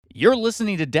You're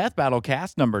listening to Death Battle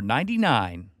Cast number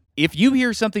 99. If you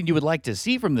hear something you would like to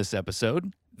see from this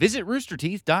episode, visit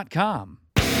roosterteeth.com.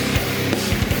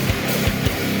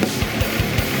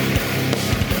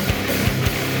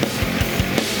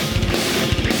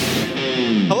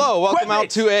 Hello, welcome Quip out it.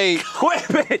 to a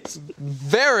Quip it!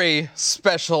 very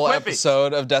special Quip it.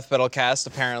 episode of Death Battle Cast,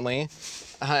 apparently.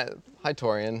 Hi,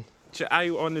 Torian. I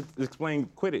want to explain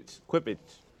Quidditch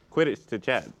to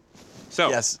Chad. So,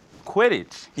 Yes.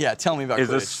 Quidditch Yeah, tell me about is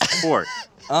a Quidditch. sport.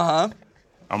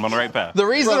 I'm on the right path. The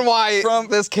reason why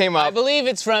this came I up, believe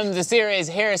it's from the series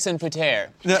Harrison Potter.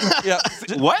 Yeah.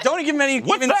 What? Don't give him any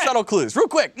What's even that? subtle clues. Real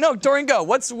quick. No, Dorian, go.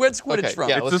 What's Quidditch Okay, from?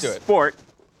 yeah, It's let's a do it. sport.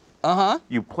 Uh-huh.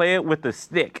 You play it with a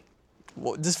stick.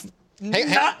 Well, just hey,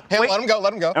 wait. let him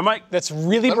go. Am I? That's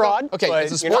really Let him go. broad. Okay, but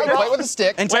it's a you're sport, you not play wrong. with a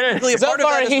stick. and technically a So part of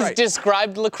far, that is he's right.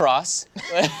 described lacrosse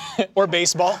Or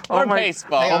baseball. or my-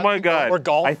 baseball. Oh my God. Or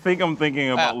golf. I think I'm thinking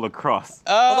about lacrosse.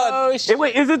 Oh, Hey, shit.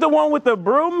 wait, is it the one with the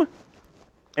broom?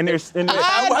 And there's and they're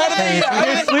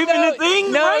sweeping the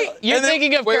thing, No, right? you're And then-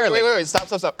 thinking of wait, curling. Wait,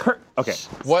 stop. Okay.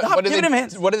 What do giving him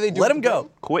hints. What do they do? Let with him the go.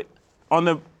 broom? Quit on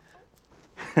the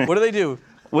What do they do?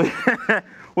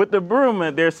 with the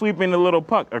broom. They're sweeping the little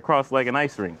puck across like an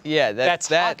ice rink. Yeah, That's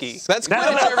hockey. That's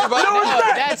Quidditch, everybody. No, it's not.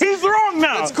 that's- He's wrong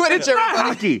now. That's Quidditch, It's not everybody.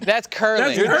 hockey. That's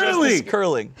curling. That's curling. Just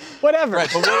curling. Whatever.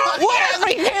 Rocky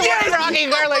curling.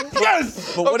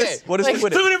 Yes. But what Okay, is like,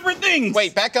 Quidditch? Two different things.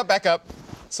 Wait, back up.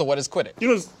 So what is Quidditch? You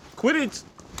know, Quidditch.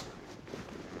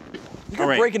 You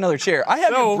gotta break another chair. I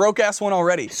have So- your broke ass one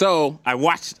already. So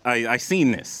I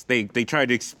seen this. They tried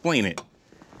to explain it.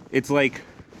 It's like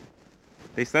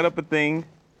they set up a thing,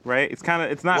 right? It's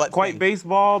not What quite thing?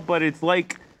 baseball, but it's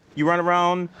like you run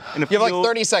around in a You have field. like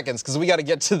 30 seconds because we got to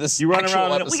get to this. You run actual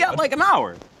around. episode. We got like an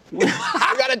hour. we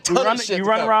got a ton of shit. You to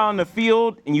run cover. around the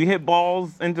field and you hit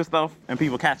balls into stuff and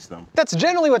people catch them. That's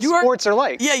generally what sports are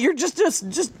like. Yeah, you're just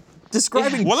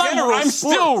describing Well, general I'm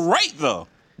sports. still right though.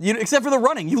 Except for the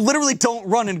running. You literally don't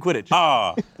run in Quidditch.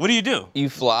 What do you do? You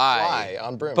fly. Fly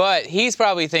on broom. But he's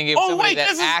probably thinking of Oh, somebody wait, that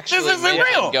this actually isn't made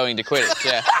real. him going to Quidditch.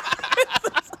 Yeah.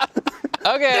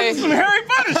 Okay. Some Harry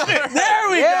Potter shit. There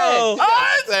we Yeah. go.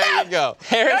 there you go.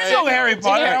 That's no Harry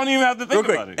Potter. I don't even have to Real think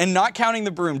quick, about it. and not counting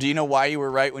the broom, do you know why you were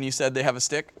right when you said they have a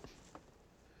stick?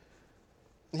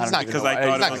 He's not Because gonna- I thought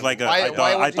he's it not was like gonna- why I would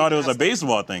thought you it was a ask?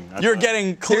 baseball thing. You're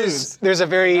getting clues. There's a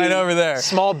very Right over there.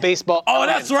 small baseball. Oh,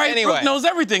 that's right. Anyway. Brooke knows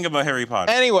everything about Harry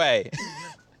Potter. Anyway,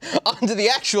 on to the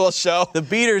actual show. The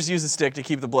beaters use a stick to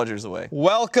keep the bludgers away.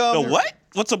 Welcome. The what?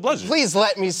 What's a bludgeon? Please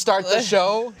let me start the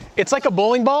show. It's like a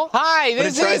bowling ball. Hi,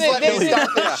 this Please let me start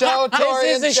the show,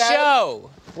 Torian. is a Chad. show.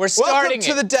 We're starting Welcome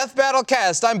to the Death Battle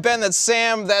Cast. I'm Ben, that's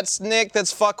Sam, that's Nick,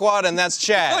 that's Fuckwad, and that's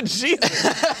Chad. Oh, Jesus.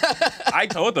 I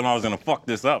told them I was gonna fuck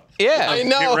this up. Yeah. I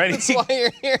know, Get ready. that's why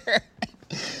you're here.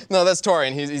 No, that's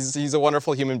Torian. He's a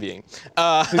wonderful human being.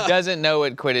 Who doesn't know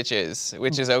what Quidditch is,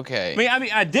 which is okay. I mean,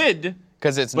 I did.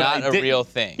 Because it's but not I a didn't. real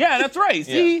thing. Yeah, that's right.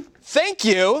 See? Thank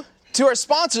you to our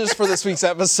sponsors for this week's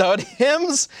episode,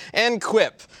 Hims and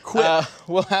Quip.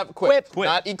 We'll have Quip.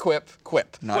 Not Equip,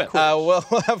 Quip. Not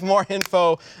Quip. We'll have more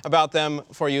info about them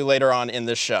for you later on in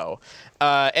the show.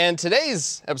 And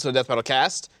today's episode of Death Battle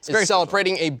Cast is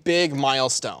celebrating a big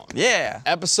milestone. Yeah.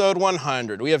 Episode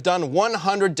 100. We have done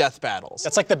 100 death battles.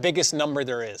 That's like the biggest number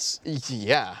there is.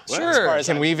 Yeah. As far as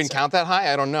Can I'm we even concerned. count that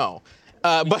high? I don't know.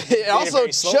 But it also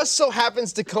very slowly. just so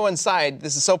happens to coincide.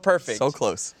 This is so perfect. So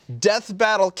close. Death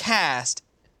Battle Cast.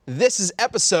 This is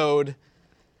episode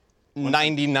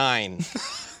 99.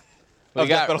 We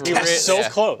got Battle we Cast. re- So yeah.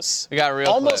 close. We got real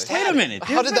Almost close. Wait a minute.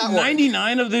 How did that work?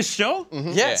 99 of this show?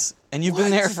 Yes. And you've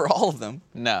been there for all of them.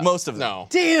 No. Most of them. No.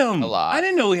 Damn. A lot. I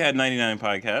didn't know we had 99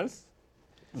 podcasts.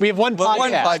 We have one But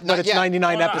podcast, one but it's yeah.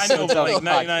 99 I know, episodes. but of like the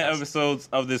 99 podcast. episodes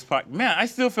of this podcast. Man, I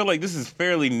still feel like this is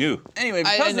fairly new. Anyway,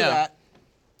 I because of know. that,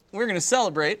 we're going to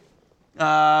celebrate.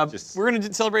 Just- We're going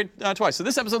to celebrate twice. So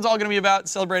this episode's all going to be about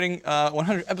celebrating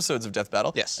 100 episodes of Death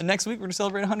Battle. Yes. And next week we're going to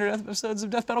celebrate 100 episodes of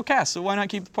Death Battle Cast. So why not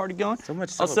keep the party going? So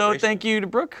much Also, celebration. thank you to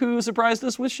Brooke who surprised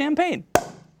us with champagne.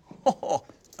 Oh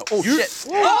shit!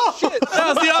 Oh, shit.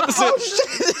 That was the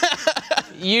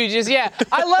opposite. You just, yeah.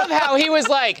 I love how he was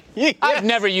like, I've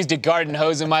never used a garden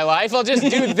hose in my life. I'll just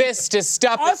do this to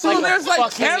stop it. Also, like there's a like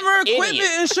fucking camera idiot. equipment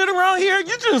and shit around here.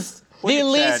 You just The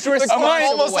least Like, responsible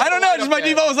almost way. I don't know. Just my Okay.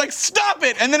 default was like, stop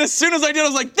it. And then as soon as I did, I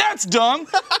was like, that's dumb.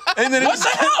 And then what the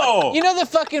hell? You know the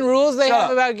fucking rules they have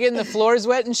up. about getting the floors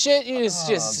wet and shit? You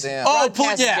just damn.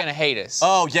 broadcast is yeah. gonna hate us.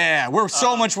 Oh yeah, we're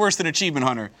so much worse than Achievement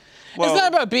Hunter. It's not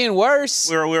about being worse.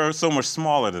 We're so much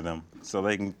smaller than them, so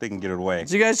they can get it away.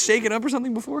 Did you guys shake it up or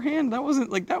something beforehand? That wasn't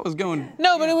like that was going.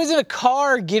 No, but it was in a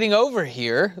car getting over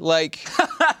here. Like,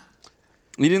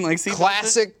 You didn't like seatbelts?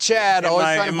 Classic Chad. Always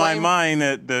trying to In my blame mind,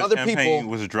 the other champagne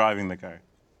people. was driving the car.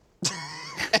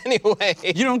 Anyway.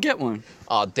 You don't get one.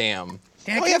 Oh, damn.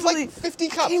 I We have like 50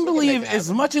 cups. I can't believe,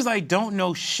 as much as I don't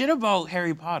know shit about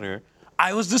Harry Potter,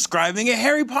 I was describing a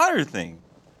Harry Potter thing.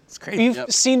 It's crazy. You've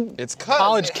seen It's 'cause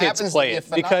college it kids happens to play be a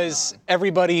it because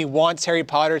everybody wants Harry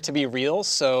Potter to be real.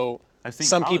 So I've seen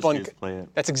some college people. kids play it.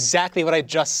 That's exactly what I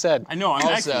just said. I know. I'm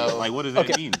Also- asking, like, what does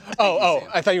that mean? Oh,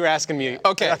 I thought you were asking me.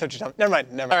 Okay. I thought you were talking. Never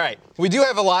mind. All right. We do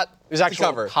have a lot There's to actual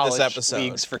cover college this episode.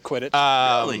 leagues for Quidditch.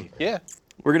 Really? Yeah.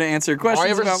 We're gonna answer questions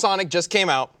Mario vs. about. Sonic just came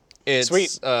out. It's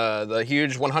Sweet. The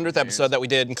huge 100th episode that we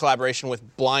did in collaboration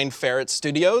with Blind Ferret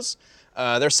Studios.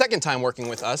 Their second time working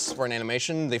with us for an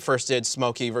animation. They first did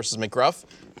Smokey vs. McGruff,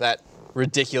 that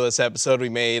ridiculous episode we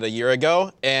made a year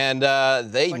ago, and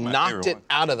they like my knocked favorite it one.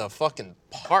 out of the fucking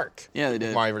park. Yeah, they with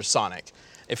did. Mario vs. Sonic.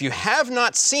 If you have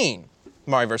not seen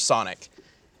Mario vs. Sonic,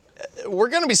 we're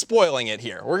going to be spoiling it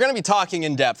here. We're going to be talking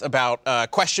in depth about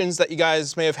questions that you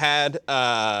guys may have had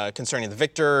concerning the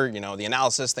Victor, the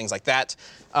analysis, things like that,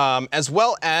 as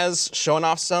well as showing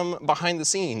off some behind the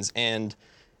scenes and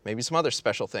maybe some other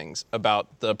special things about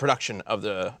the production of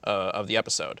the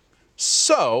episode.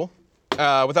 So,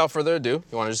 without further ado,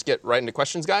 you want to just get right into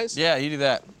questions, guys? Yeah, you do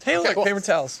that. Hey, look, cool. paper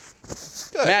towels.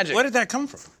 Good. Magic. Where did that come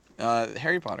from?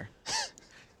 Harry Potter.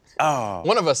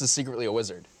 One of us is secretly a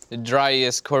wizard.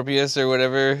 Dryas Corpius or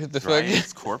whatever the fuck.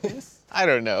 Dryas Corpus? I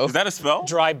don't know. Is that a spell?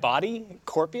 Dry body,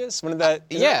 corpus. Isn't that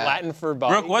yeah. Latin for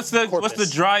body? Brooke, what's the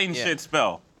Corpus. dry and Yeah. shit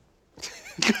spell?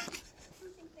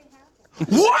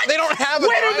 What? They don't have a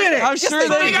Wait a minute! I'm sure they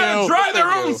they gotta do. dry their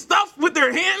They own do. stuff with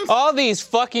their hands? All these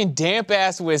fucking damp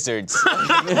ass wizards.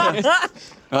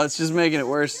 Well, it's just making it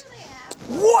worse.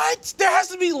 What? There has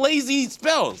to be lazy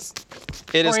spells.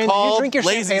 It is Orion, did you called drink your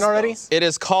lazy champagne already? spells. It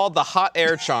is called the Hot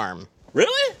Air Charm.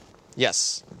 Really?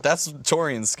 Yes. That's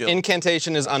Torian's skill.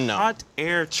 Incantation is unknown. Hot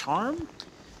air charm?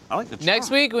 I like the charm. Next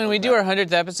week, when we do our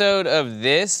 100th episode of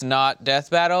this, not Death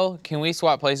Battle, can we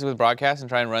swap places with broadcast and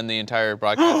try and run the entire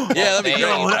broadcast? Yeah, that'd be Day great.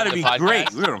 and Oh, run that'd the be podcast?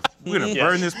 great. We're gonna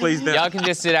burn this place down. Y'all can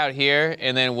just sit out here,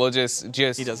 and then we'll just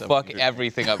does have fuck to be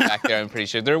everything up back there, I'm pretty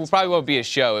sure. There probably won't be a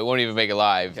show. It won't even make it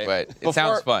live, but it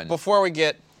sounds fun. Before we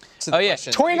get to the Oh, yeah.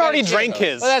 questions, Torian we gotta already check drank those.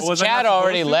 his. Well, that's Was I Chad not supposed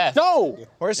already to? left. No,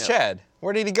 Where's Chad?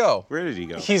 Where did he go? Where did he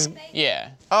go? he's. Yeah.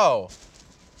 Oh,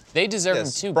 They deserve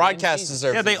yes. him too. Broadcast man.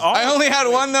 deserves. Yeah, they it. all. I only had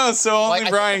one though, so only Like, I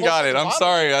Brian think got it. most of I'm the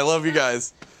sorry. I love you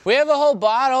guys. We have a whole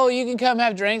bottle. You can come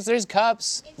have drinks. There's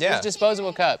cups. Yeah. There's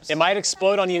disposable cups. It might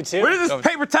explode on you too. Where does this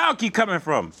paper towel keep coming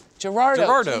from? Gerardo.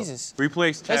 Gerardo. Jesus.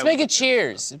 Replace. Let's make a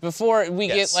cheers before we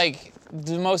Yes. get like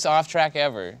the most off track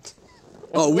ever.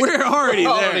 Oh, we're already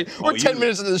Already, there. we're 10 you-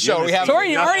 minutes into the show. you We have Torian,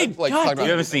 you already. like, God, talking about- You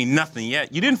haven't seen nothing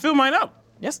yet. You didn't fill mine up.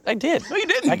 yes, I did. No, you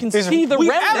didn't. I can see the We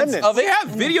remnants have, of we it. have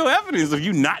video evidence of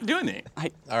you not doing it.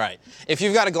 All right. If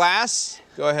you've got a glass,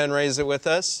 go ahead and raise it with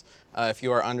us. If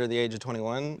you are under the age of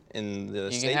 21 in the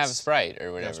You States. can have Sprite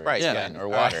or whatever. Sprite, yeah. Again, or All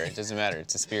water. right. It doesn't matter.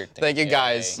 It's a spirit thing. Thank you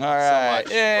guys. Yay. All right.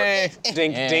 much. Yay.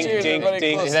 Dink, Yeah. dink, Cheers, dink,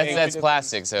 dink. That's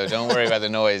plastic, so don't worry about the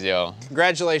noise, y'all.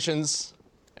 Congratulations,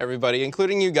 everybody,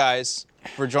 including you guys,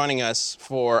 for joining us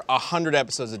for 100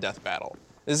 episodes of Death Battle.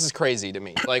 This is crazy to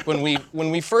me. Like when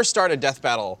we first started Death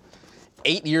Battle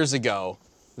 8 years ago,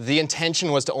 the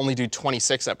intention was to only do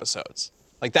 26 episodes.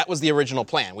 Like that was the original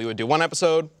plan. We would do one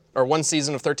episode or one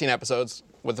season of 13 episodes,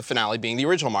 with the finale being the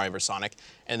original Mario vs. Sonic,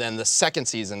 and then the second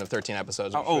season of 13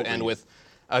 episodes, which old would were end you? with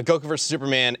Goku vs.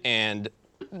 Superman and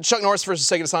Chuck Norris versus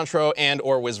Sega Santro and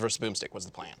or Wiz vs. Boomstick was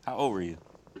the plan. How old were you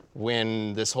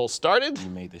When this whole started, when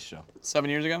you made this show? 7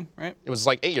 years ago, right? it was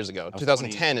like 8 years ago. was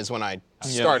 2010 is when I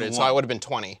started, so 21. I would have been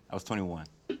 20. I was 21.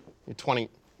 You're 20.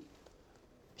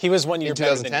 He was 1 year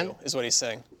better than 2010? you, is what he's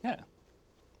saying. Yeah.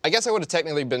 I guess I would have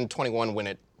technically been 21 when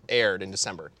it aired in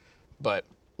December. But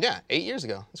yeah, 8 years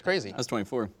ago. It's crazy. I was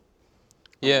 24.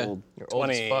 Yeah. Old. You're old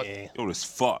as fuck. 20. Old as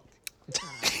fuck.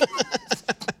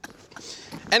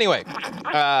 Anyway,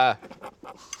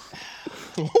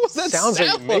 what was that Sounds like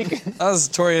sound? you make. That was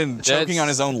Torian choking on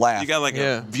his own laugh. You got like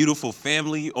Yeah. a beautiful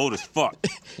family, old as fuck.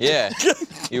 Yeah.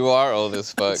 You are old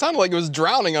as fuck. It sounded like it was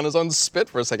drowning on his own spit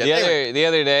for a second. Anyway, The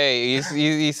other day,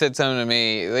 you said something to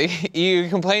me. Like, you were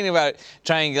complaining about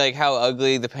trying like how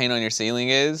ugly the paint on your ceiling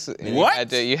is. And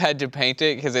What? You had to paint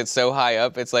it because it's so high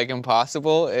up. It's like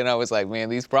impossible. And I was like, man,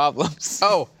 these problems.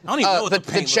 oh, I don't even know what the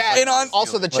paint looks chat. like. And on-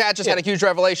 Also, the chat just had a huge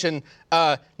revelation.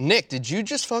 Nick, did you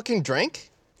just fucking drink?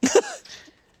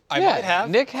 I might have.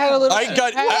 Nick had a little.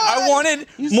 I wanted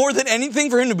more than anything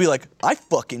for him to be like, I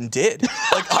fucking did.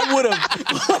 Like I would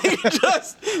have like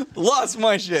just lost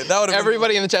my shit. That would have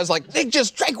Everybody in the chat's like, Nick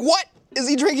just drank what? Is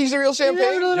he drinking real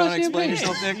champagne? You want to explain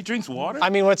yourself, Nick? He drinks water? I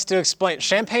mean, what's to explain?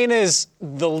 Champagne is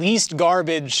the least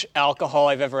garbage alcohol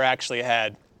I've ever actually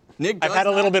had. Nick I've does had a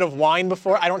little not- bit of wine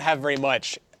before. I don't have very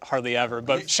much, hardly ever,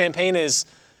 but champagne is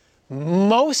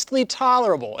mostly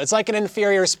tolerable. It's like an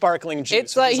inferior sparkling juice.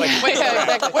 It's like, Wait,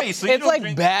 so you it's don't like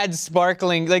drink- bad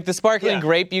sparkling, like the sparkling Yeah.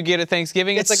 grape you get at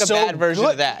Thanksgiving. It's like a so bad version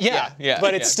good. of that. Yeah,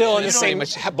 but it's still in the You don't- same you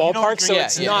ballpark, so drink-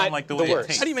 it's yeah, you not don't like the the way it worst.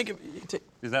 tastes. How do you make it?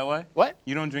 Is that why? What?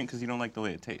 You don't drink because you don't like the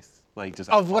way it tastes. Like just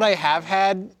Of what I have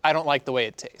had, I don't like the way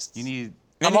it tastes. You need.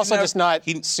 I'm also never- just not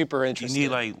he- super You interested. need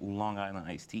like Long Island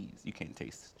iced teas. You can't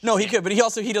taste. No, he could, but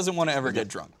he doesn't want to ever get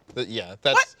drunk. Yeah,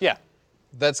 that's Yeah.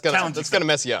 Challenge gonna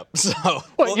mess you up. So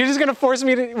What, you're just gonna force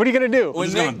me to, what are you gonna do? We're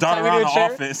just Nick gonna dart tie me to around a the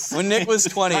chair? office. When Nick was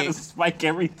Just 20 try to spike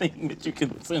everything that you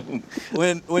consume.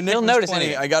 When Nick He'll was notice 20,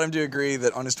 anyway. I got him to agree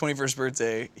that on his 21st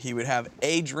birthday, he would have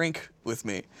a drink with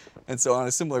me. And so on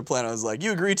a similar plan, I was like,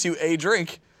 you agree to a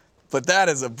drink, but that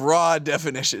is a broad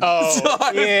definition. Oh, so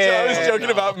I was yeah, joking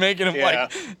no. about making him Yeah.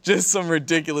 like just some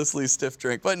ridiculously stiff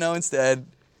drink. But no, instead,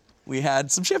 we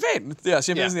had some champagne. Yeah,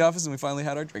 champagne was in the office, and we finally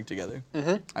had our drink together.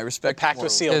 I respect Packed with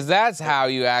morals. seal. Because that's how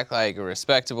you act like a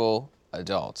respectable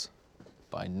adult,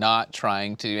 by not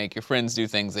trying to make your friends do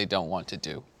things they don't want to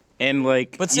do. And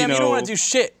like, But Sam, you don't want to do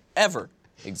shit, ever.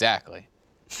 Exactly.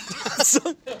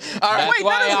 all right, That's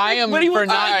why I am for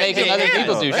not making other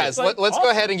people do guys, shit. let's go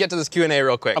ahead and get to this Q&A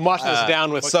real quick. I'm washing this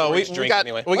down with So we drink got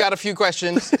anyway. we got a few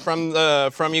questions from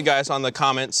you guys on the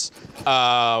comments,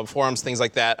 forums, things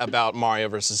like that about Mario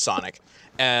versus Sonic.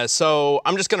 So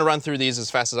I'm just gonna run through these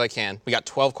as fast as I can. We got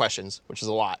 12 questions, which is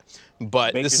a lot,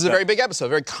 but this is a very big episode,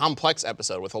 very complex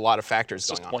episode with a lot of factors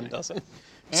going on. One dozen.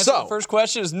 So The first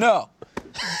question is no.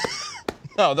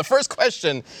 no, the first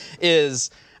question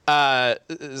is,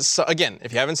 so again,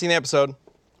 if you haven't seen the episode,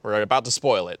 we're about to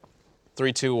spoil it.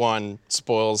 3, 2, 1,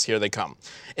 spoils, here they come.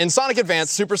 In Sonic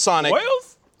Advance, Supersonic.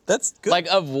 Wales? That's good. Like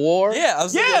of war? yeah, I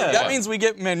was Yeah. like, that means we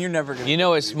get, man, you're never going to. You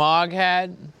know what Smog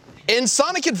had? In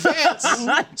Sonic Advance, He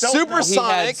had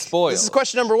Supersonic, spoiled. this is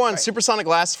question number 1, Supersonic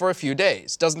lasts for a few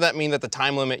days. Doesn't that mean that the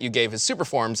time limit you gave his super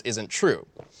forms isn't true?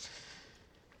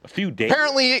 A few days.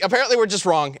 Apparently we're just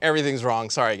wrong. Everything's wrong.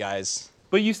 Sorry, guys.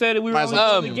 But you said we were Might as only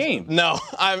well- playing the game. No,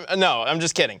 I'm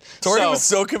just kidding. Tori was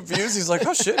so confused. He's like,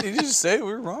 oh shit, did you just say we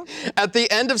were wrong? At the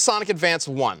end of Sonic Advance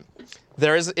 1,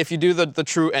 there is, if you do the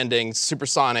true ending,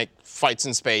 Supersonic fights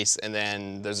in space, and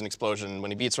then there's an explosion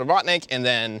when he beats Robotnik, and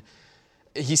then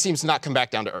he seems to not come back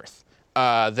down to Earth.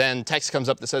 Then text comes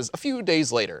up that says, a few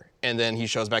days later, and then he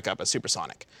shows back up as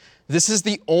Supersonic. This is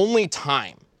the only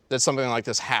time that something like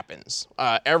this happens.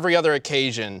 Every other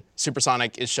occasion,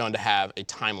 Supersonic is shown to have a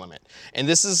time limit. And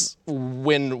this is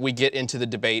when we get into the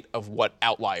debate of what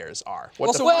outliers are. What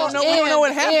Also, the we fuck don't is- know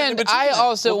what happened in And between I that.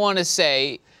 also want to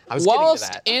say, was getting to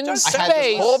whilst that. in I had this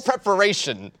space, whole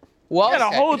preparation. whilst, Yeah,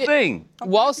 the whole thing.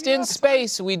 whilst in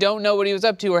space, we don't know what he was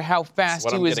up to or how fast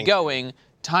what he I'm was getting going.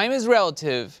 Time is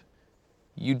relative.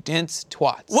 You dense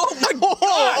twats. Whoa, my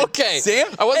God. Okay, Sam,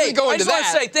 I wasn't hey, going I to just want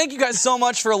that. to say thank you guys so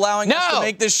much for allowing us to No,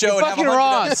 make this show you're and have fucking 100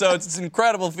 wrong. episodes. It's an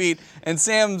incredible feat. And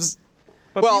Sam's,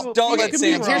 Well, don't okay, let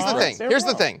Sam here's the wrong. thing. Here's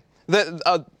the thing.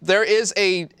 There is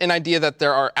an idea that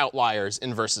there are outliers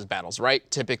in versus battles, right?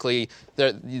 Typically,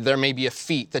 there may be a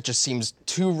feat that just seems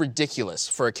too ridiculous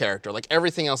for a character. Like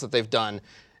everything else that they've done,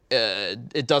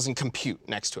 it doesn't compute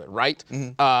next to it, right?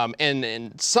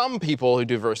 And some people who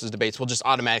do versus debates will just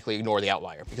automatically ignore the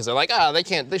outlier because they're like,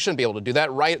 they shouldn't be able to do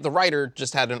that. Right? The writer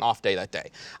just had an off day that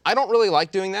day. I don't really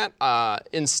like doing that.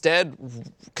 Instead,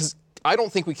 because I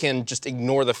don't think we can just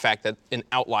ignore the fact that an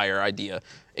outlier idea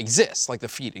exists, like the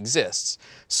feat exists.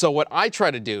 So what I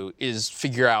try to do is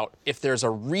figure out if there's a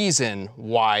reason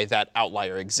why that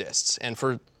outlier exists. And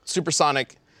for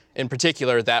Supersonic in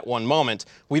particular, that one moment,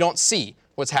 we don't see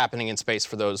what's happening in space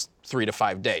for those 3 to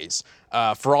 5 days.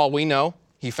 For all we know,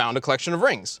 he found a collection of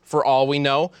rings. For all we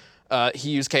know,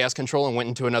 he used chaos control and went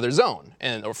into another zone.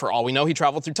 Or for all we know, he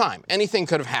traveled through time. Anything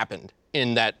could have happened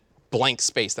in that blank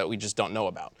space that we just don't know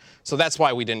about. So that's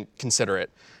why we didn't consider it.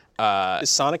 Is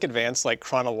Sonic Advance like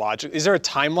chronological? Is there a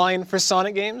timeline for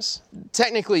Sonic games?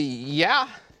 Technically, yeah,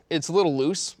 it's a little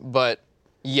loose, but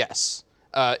yes.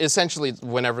 Essentially, it's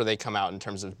whenever they come out in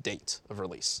terms of date of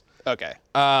release. Okay.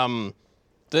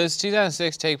 Does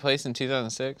 2006 take place in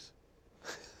 2006?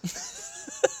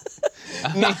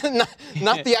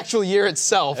 Not the actual year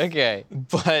itself, Okay.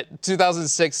 but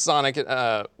 2006 Sonic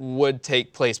would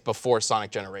take place before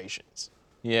Sonic Generations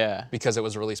Yeah. because it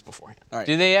was released beforehand. all right.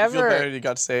 Do they You feel ever- better you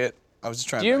got to say it? I was just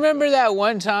trying. Do you remember that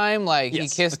one time, like, Yes.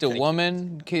 he kissed a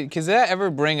woman? Does that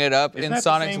ever bring it up in that the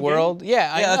Sonic's same world?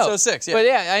 Yeah, I know. that's 06, yeah. But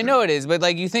yeah, I know it is. But,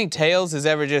 like, you think Tails is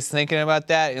ever just thinking about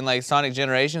that in, like, Sonic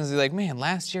Generations? He's like, man,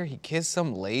 last year he kissed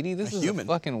some lady? This is human.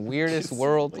 the fucking weirdest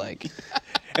world. Like,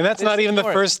 And that's not even the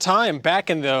first time.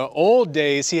 Back in the old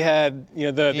days, he had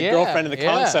the girlfriend in the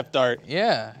concept art.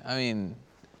 Yeah, I mean...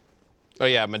 Oh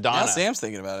yeah, Now Madonna. Sam's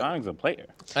thinking about it. Sonic's a player.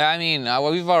 I mean,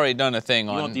 we've already done a thing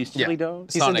You on want these chili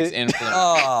dogs? Sonic's He's influence.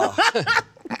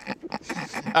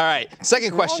 All right,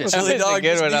 second question. with Chili That's a dog good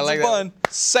just one, I needs like some that.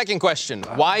 fun. Second question.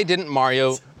 Why didn't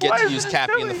Mario get to use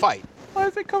Cappy in the fight? Why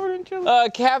is it covered in chili?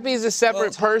 Cappy's a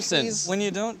separate person. When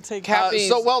you don't take Cappy-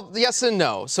 Yes and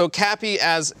no. So Cappy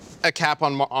as a cap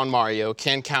on Mario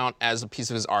can count as a piece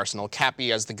of his arsenal.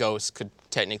 Cappy as the ghost could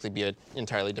technically be an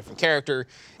entirely different character.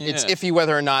 It's Yeah. iffy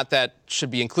whether or not that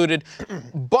should be included,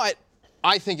 but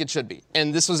I think it should be.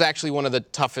 And this was actually one of the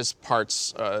toughest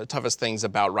things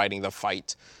about writing the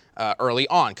fight early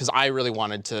on, because I really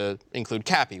wanted to include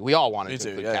Cappy. We all wanted to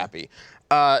include Cappy.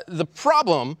 The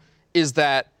problem is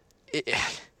that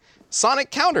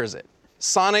Sonic counters it.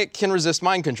 Sonic can resist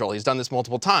mind control. He's done this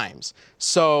multiple times.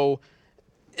 So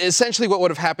essentially what would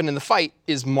have happened in the fight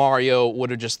is Mario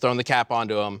would have just thrown the cap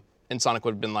onto him, and Sonic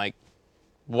would have been like,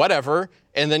 whatever,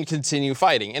 and then continue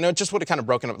fighting. And it just would have kind of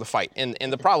broken up the fight. And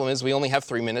the problem is we only have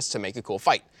 3 minutes to make a cool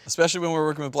fight. Especially when we're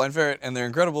working with Blind Ferret and their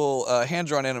incredible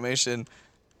hand-drawn animation.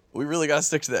 We really got to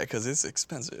stick to that because it's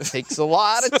expensive. Takes a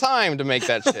lot of time to make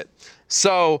that shit.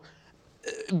 So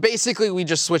basically we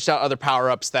just switched out other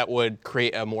power-ups that would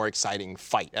create a more exciting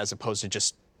fight as opposed to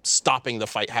just stopping the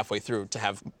fight halfway through to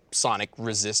have Sonic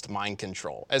resist mind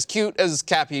control. As cute as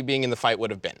Cappy being in the fight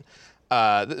would have been.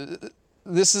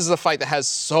 This is a fight that has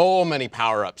so many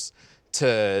power-ups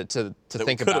to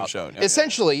think could have about. shown, yeah,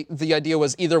 Essentially, the idea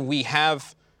was either we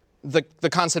have the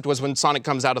concept was when Sonic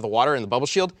comes out of the water in the bubble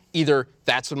shield, either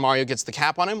that's when Mario gets the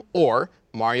cap on him, or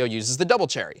Mario uses the double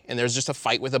cherry, and there's just a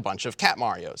fight with a bunch of Cat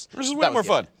Marios. Which is way That more was-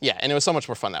 fun. Yeah, and it was so much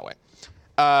more fun that way.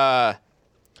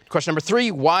 Question number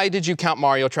 3, why did you count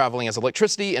Mario traveling as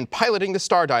electricity and piloting the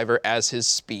Star Diver as his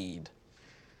speed?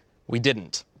 We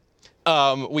didn't.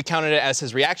 We counted it as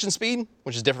his reaction speed,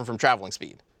 which is different from traveling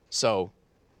speed. So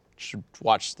you should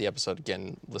watch the episode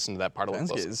again, listen to that part a little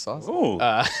That's closer. good. It's awesome. Oh,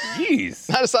 jeez.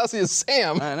 Not as saucy as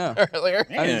Sam I know. earlier.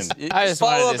 Man. I just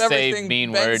follow wanted to up say everything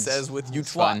mean Ben words. says with you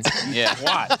Fun. twat. Yeah.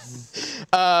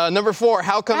 What? Number 4,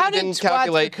 how come How you did didn't twats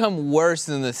calculate? become worse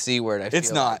than the C word? I feel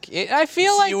It's not. Like. I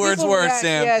feel like C-word's people worse, react-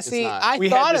 Sam. Yeah, It's see, not. I We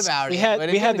thought had this, about we it. had but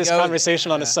it we had didn't this go there.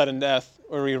 conversation on a sudden death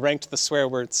where we ranked the swear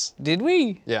words. Did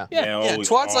we? Yeah. Yeah, oh,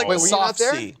 twat's like oh. the were you not soft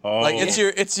there? C. Oh. Like it's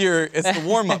the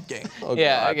warm-up game.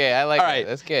 Yeah. Okay. I like All that. right,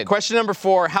 That's good. Question number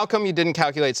 4, how come you didn't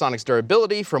calculate Sonic's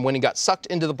durability from when he got sucked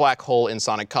into the black hole in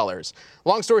Sonic Colors?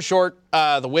 Long story short,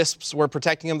 the Wisps were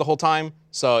protecting him the whole time,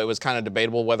 so it was kind of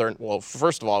debatable whether, well,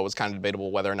 first of all, it was kind of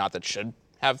debatable whether or not that should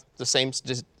have the same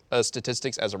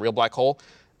statistics as a real black hole,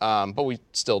 but we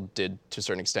still did to a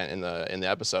certain extent in the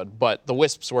episode. But the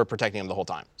Wisps were protecting him the whole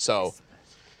time, so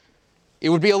it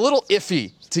would be a little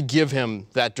iffy to give him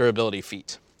that durability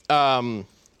feat.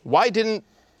 Why didn't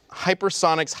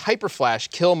Hypersonic's Hyper Flash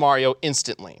kill Mario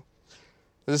instantly?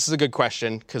 This is a good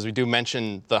question because we do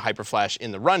mention the Hyper Flash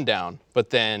in the rundown,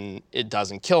 but then it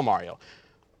doesn't kill Mario.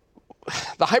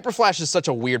 The Hyper Flash is such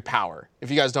a weird power. If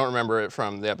you guys don't remember it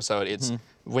from the episode, it's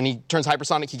when he turns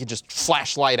hypersonic, he can just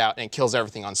flash light out and it kills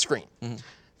everything on screen.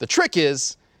 The trick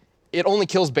is, it only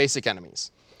kills basic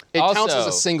enemies. It counts as Also,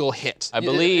 a single hit. I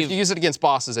believe- if you use it against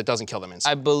bosses, it doesn't kill them I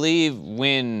instantly. believe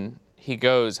when he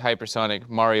goes hypersonic,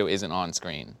 Mario isn't on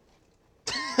screen.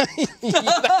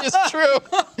 That is true.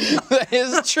 That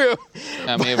is true.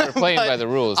 I mean, we're playing by the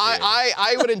rules here.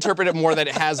 I would interpret it more that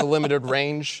it has a limited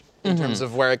range in terms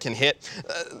of where it can hit.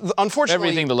 Unfortunately,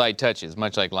 Everything the light touches,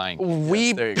 much like Lion.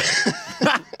 we There you go.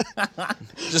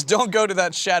 Just don't go to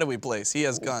that shadowy place. He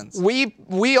has guns. we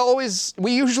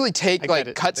usually take like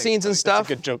it. cutscenes Thanks, and buddy. stuff.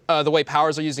 That's a good joke. The way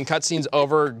powers are used in cutscenes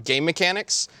over game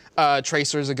mechanics.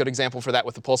 Tracer is a good example for that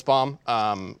with the pulse bomb.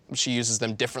 She uses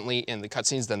them differently in the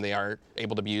cutscenes than they are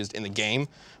able to be used in the game,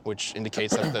 which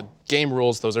indicates that the game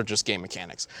rules, those are just game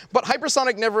mechanics. But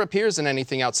Hypersonic never appears in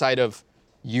anything outside of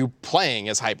you playing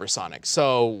as Hypersonic.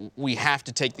 So we have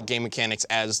to take the game mechanics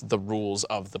as the rules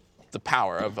of the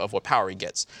power, of what power he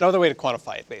gets. No other way to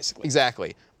quantify it, basically.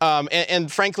 Exactly.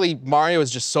 And frankly, Mario is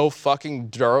just so fucking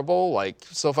durable, like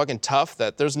so fucking tough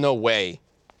that there's no way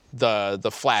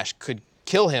the Flash could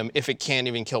kill him if it can't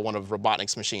even kill one of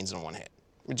Robotnik's machines in one hit.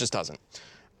 It just doesn't.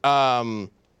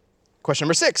 Question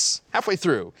number 6, halfway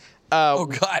through. Oh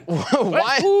God.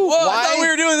 Why? Whoa, I thought we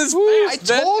were doing this I fast,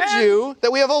 Ben. told you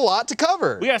that we have a lot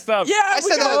to We gotta stop. Yeah, I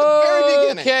said that at the very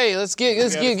beginning. Okay, let's get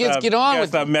on We with gotta it.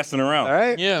 stop messing around. All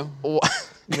right. Yeah.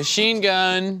 Machine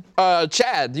gun.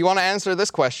 Chad, do you want to answer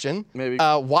this question? Maybe.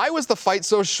 Why was the fight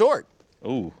so short?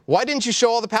 Ooh. Why didn't you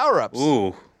show all the power-ups?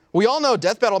 Ooh. We all know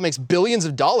Death Battle makes billions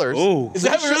of dollars. Ooh. Is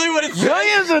that really what it's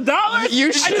Billions of dollars?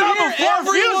 You should I hear thought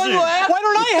before fusion. Why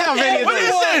don't I have any of What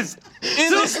this? is this?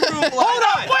 in this room? Hold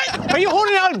on. What? Are you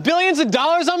holding out billions of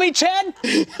dollars on me, Chad?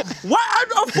 What?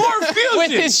 I'm for fusion.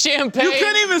 With his champagne. You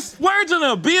couldn't even splurge on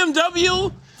a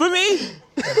BMW for me?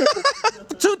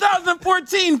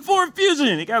 2014 Ford Fusion.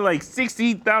 It got like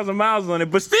 60,000 miles on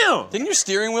it, but still. Didn't your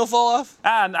steering wheel fall off?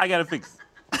 I gotta fix.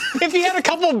 If he had a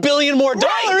couple $billion more,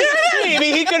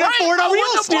 maybe he could afford a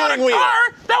real steering wheel.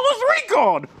 Car that was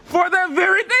recalled for that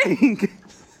very thing.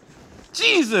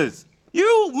 Jesus.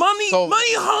 You money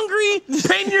hungry,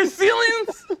 painting your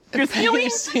ceilings? Your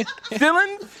ceilings?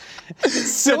 Ceilings?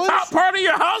 The top part of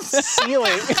your house?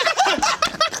 Ceiling.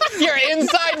 Your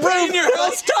inside room. In your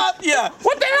house top? Yeah.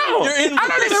 What the hell? You're in I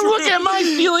don't this even look room. at my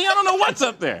ceiling. I don't know what's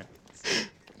up there.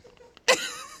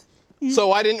 So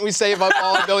why didn't we save up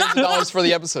all the billions of dollars for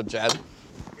the episode, Chad?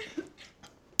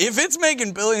 If it's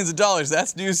making billions of dollars,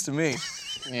 that's news to me.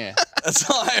 Yeah. That's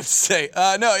all I have to say.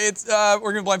 No, it's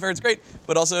Working with Blind Ferret's great,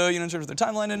 but also, in terms of their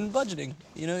timeline and budgeting,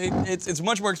 it's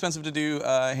much more expensive to do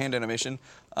hand animation.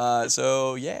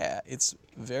 So yeah, it's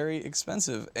very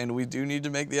expensive, and we do need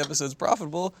to make the episodes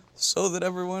profitable so that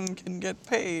everyone can get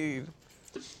paid.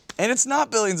 And it's not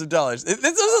billions of dollars. It's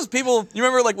those people. You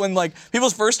remember, when people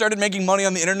first started making money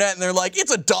on the internet, and they're like,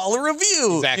 "It's $1 a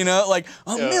view." Exactly.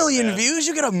 A million views,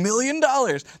 you get $1 million.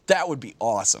 That would be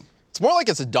awesome. It's more like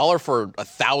it's $1 for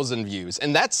 1,000 views,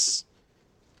 and that's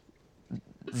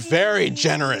very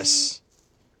generous.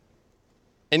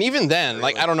 And even then,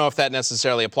 I don't know if that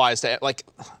necessarily applies to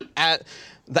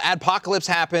the adpocalypse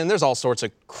happened. There's all sorts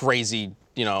of crazy,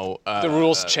 The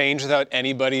rules change without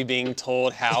anybody being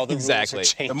told how the Exactly.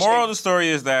 rules are changing. The moral of the story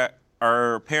is that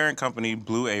our parent company,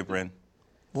 Blue Apron,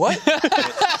 What?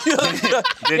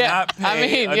 did not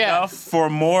pay yeah. enough for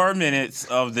more minutes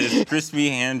of this crispy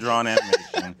hand-drawn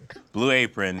animation. Blue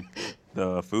Apron,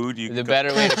 the food you The can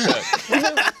better way to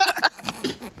cook.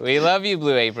 We love you,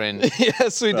 Blue Apron.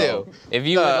 Yes, we do. If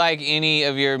you would like any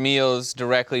of your meals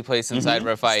directly placed inside of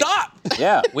our fight, Stop!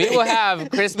 Yeah. we will have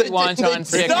crispy wonton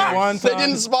stickers. Wonton. They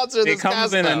didn't sponsor this It comes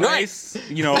cast in a though. nice,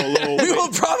 little. We will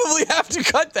probably have to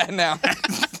cut that now.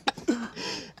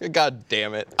 God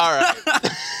damn it. All right.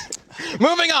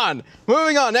 Moving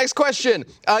on. Next question.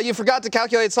 You forgot to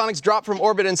calculate Sonic's drop from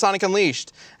orbit in Sonic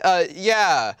Unleashed.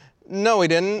 Yeah. No, we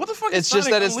didn't. What the fuck is It's just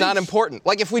Sonic that it's not Unleashed? important.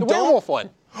 If we The don't werewolf one.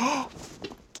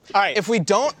 All right. if we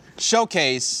don't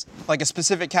showcase a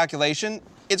specific calculation,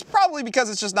 it's probably because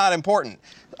it's just not important.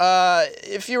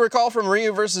 If you recall from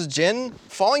Ryu versus Jin,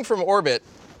 falling from orbit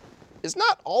is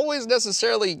not always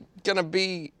necessarily gonna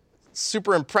be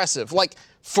super impressive.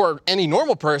 For any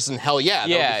normal person, hell yeah,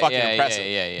 that would be fucking impressive.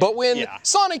 yeah. But when Yeah.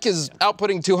 Sonic is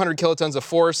outputting 200 kilotons of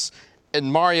force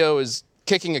and Mario is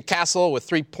kicking a castle with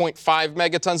 3.5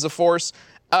 megatons of force,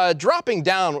 dropping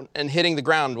down and hitting the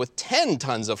ground with 10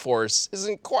 tons of force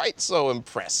isn't quite so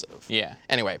impressive. Yeah.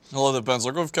 Anyway, I love that Ben's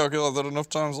I've calculated that enough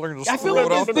times. I can just I feel throw it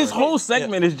like out this there. whole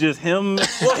segment is just him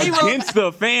he wrote- against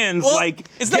the fans. Well, It's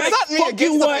it's not me fuck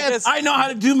against you the what? fans. I know how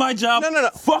to do my job. No.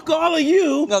 Fuck all of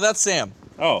you. No, that's Sam.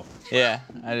 Oh. Yeah,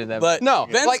 I did that. But no,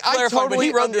 Ben's I clarified, but totally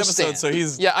he wrote understand. the episode, so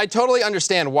he's Yeah, I totally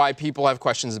understand why people have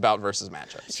questions about versus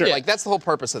matchups. Sure. That's the whole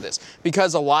purpose of this.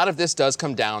 Because a lot of this does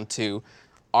come down to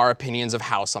our opinions of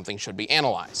how something should be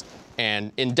analyzed.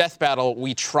 And in Death Battle,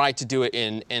 we try to do it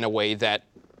in a way that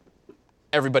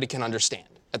everybody can understand,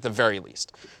 at the very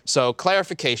least. So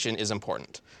clarification is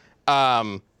important.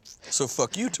 so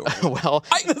fuck you, Tori. Well,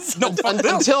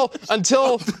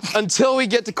 until we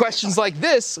get to questions like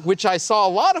this, which I saw a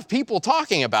lot of people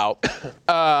talking about.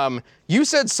 You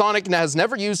said Sonic has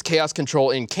never used Chaos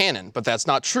Control in canon, but that's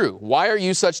not true. Why are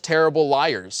you such terrible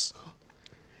liars?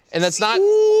 And that's not.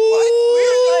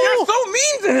 They're so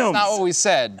mean to him. Not what we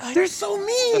said. They're so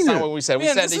mean. That's not what we said. We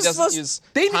Man, said this he is doesn't supposed- use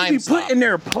They need to time be stop. put in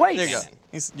their place. There you go.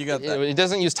 You got that. He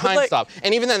doesn't use time like- stop.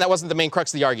 And even then, that wasn't the main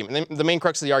crux of the argument. The main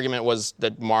crux of the argument was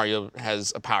that Mario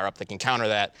has a power-up that can counter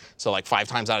that. So 5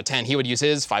 times out of 10, he would use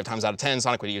his. 5 times out of 10,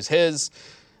 Sonic would use his.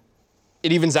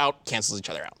 It evens out, cancels each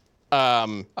other out.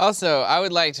 also, I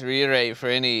would like to reiterate for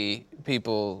any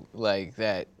people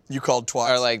that You called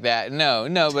twice. are like that. No,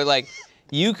 but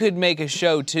you could make a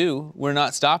show too. We're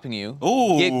not stopping you.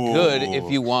 Ooh. Get good if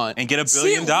you want. And get $1 See,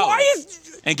 billion. why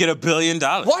is and get $1 billion.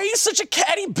 Why are you such a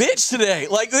catty bitch today?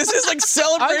 Like, this is like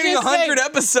celebrating 100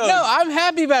 episodes. No, I'm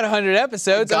happy about 100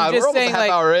 episodes. God, I'm just we're almost saying, a half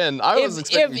hour in. I was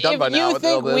expecting to be done by now if with you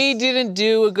all think this. we didn't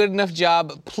do a good enough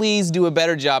job, please do a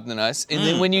better job than us. And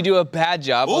then when you do a bad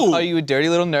job, I'll call you a dirty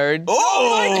little nerd.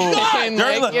 Oh my God! And,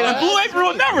 like, you know, Blue Apron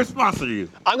will never sponsor you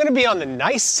I'm going to be on the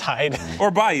nice side.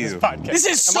 or buy you. This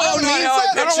is so on the not mean how side?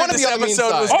 I I don't pictured wanna this be on the mean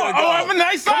episode was side. going to Oh, go. I have a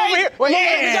nice side. Wait,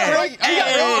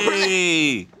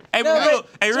 Hey, real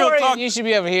Torian, talk. you should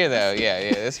be over here, though.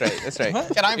 Yeah, that's right. That's right.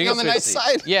 Can I be on the nice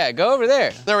side? Yeah, go over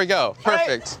there. There we go.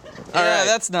 Perfect. All Yeah, right.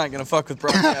 that's not going to fuck with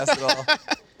broadcast at all.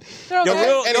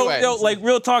 Anyway. Like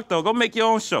real talk though. Go make your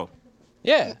own show.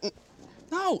 Yeah.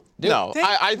 No. No,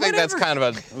 I think that's kind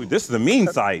of a Ooh, this is the mean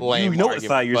side. lame You know what argument,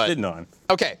 side you're but- sitting on.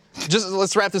 okay. Just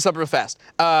let's wrap this up real fast.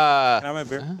 Can I have my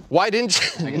beer? Why didn't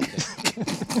you?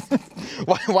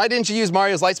 Why didn't you use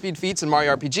Mario's lightspeed feats in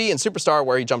Mario RPG and Superstar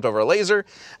where he jumped over a laser?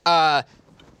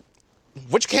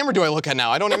 Which camera do I look at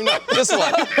now? I don't even know. This one.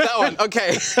 That one.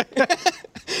 Okay.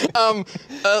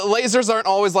 Lasers aren't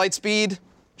always light speed.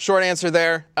 Short answer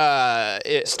there.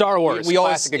 Star Wars, We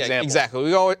always, classic example. Exactly. We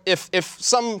go if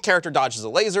some character dodges a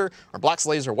laser or blocks a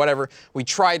laser or whatever, we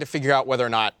try to figure out whether or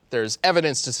not there's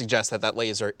evidence to suggest that that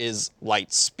laser is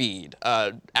light speed.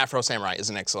 Afro Samurai is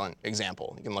an excellent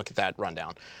example. You can look at that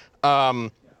rundown.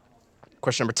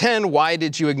 Question number 10: Why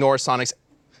did you ignore Sonic's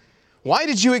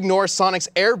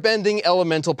airbending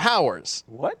elemental powers?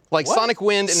 What? Like What? Sonic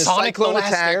Wind and his Sonic the Cyclone Last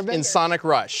attack Airbender? in Sonic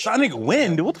Rush. Sonic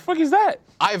Wind. What the fuck is that?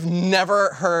 I've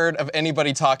never heard of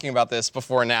anybody talking about this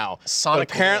before now. Sonic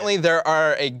But apparently there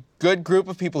are a good group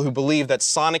of people who believe that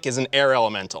Sonic is an air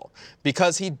elemental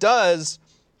because he does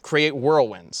create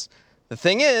whirlwinds. The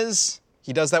thing is,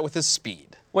 he does that with his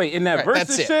speed. Wait, in that Right,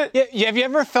 versus that's it. shit? Yeah, have you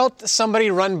ever felt somebody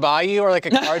run by you or like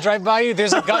a car drive by you?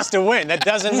 There's a gust of wind. That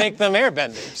doesn't make them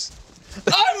airbenders.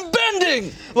 I'm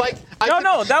bending! Like,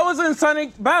 No, that was in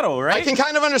Sonic Battle, right? I can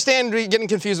kind of understand getting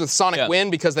confused with Sonic Yeah.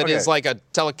 Wind because that is Okay. like a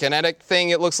telekinetic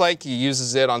thing, it looks like. He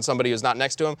uses it on somebody who's not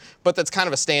next to him. But that's kind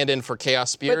of a stand-in for Chaos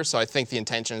Spear, so I think the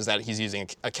intention is that he's using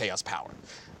a Chaos power.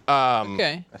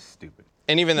 Okay. That's stupid.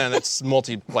 And even then, it's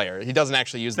multiplayer. He doesn't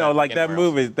actually use that. No, like that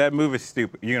anywhere else. move is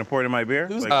stupid. You gonna pour it in my beer?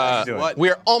 Like, what are you doing? what?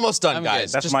 We're almost done, I'm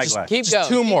guys. good. That's my glass. Keep just going.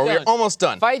 two keep more. going. We're almost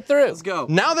done. Fight through. Let's go.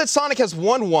 Now that Sonic has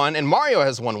won one and Mario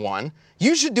has won one,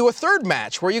 you should do a third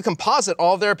match where you composite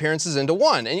all of their appearances into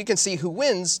one, and you can see who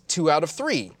wins 2 out of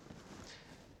 3.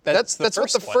 That's what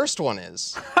the first one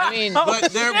is. I mean,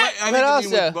 But there, I think But you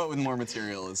mean also- with more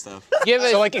material and stuff. give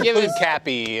us, So like give include us,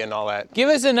 Cappy and all that. give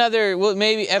us another. Well,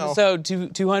 maybe episode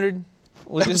 200.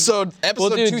 We'll Episode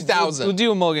 2000. We'll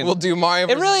do a mulligan. We'll do Mario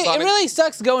It versus really, Sonic. it really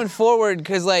sucks going forward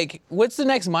because like, what's the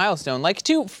next milestone? Like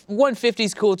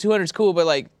 150's cool, 200's cool, but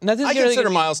like nothing's I really consider gonna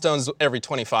be- milestones every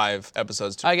 25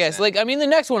 episodes. I guess. Like, I mean, the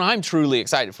next one I'm truly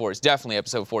excited for is definitely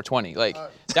episode 420. Like,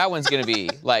 that one's gonna be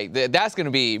like, that's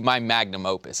gonna be my magnum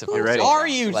opus. If I'm ready. saying Are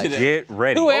that. you Like, today? Get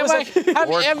ready. Who am I?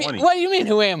 was What do you mean?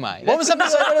 Who am I? What was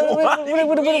episode?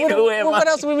 What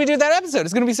else would we do that episode?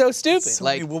 It's gonna be so stupid.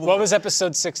 Like, What was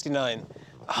episode 69?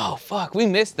 oh fuck, we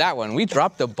missed that one. We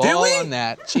dropped the ball on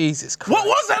that. Jesus Christ. What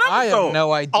was that I episode? have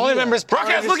no idea. All I remember is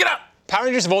Broadcast, look it up. Power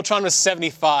Rangers Voltron was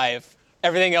 75.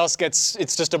 Everything else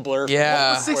it's just a blur.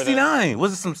 Yeah. 69.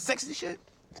 Was it some sexy shit?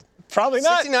 Probably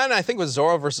not. 69, I think, was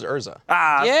Zorro versus Urza.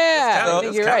 Ah, Yeah, that's I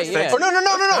think you're right. kinda Yeah. sexy.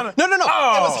 Oh, no.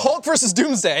 Oh. It was Hulk versus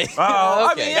Doomsday. Oh,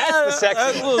 Okay. I mean, That's the sexy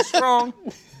That's a one. little strong.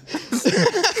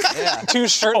 Two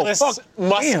shirtless, Oh, fuck.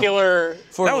 muscular.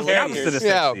 That was the opposite of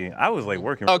Yeah. sexy. I was like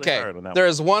working really Okay, hard on that.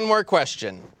 there's one more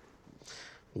question.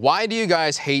 Why do you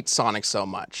guys hate Sonic so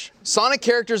much? Sonic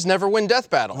characters never win death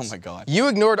battles. Oh my God. You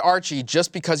ignored Archie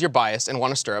just because you're biased and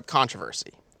want to stir up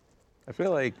controversy. I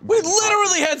feel like We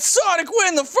literally had Sonic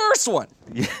win the first one.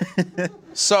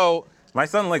 So my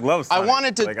son like loves Sonic. I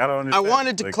wanted to Like, I don't understand. I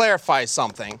wanted to Like, clarify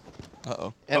something,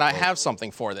 Uh-oh. and I have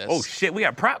something for this. Oh shit, we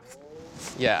got props.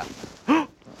 Yeah.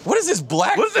 What is this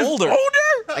black What's this folder?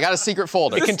 folder? I got a secret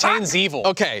folder. It contains evil.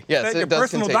 Okay, yes, that your it does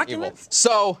personal contain documents? evil.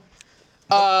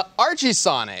 So, Archie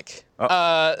Sonic.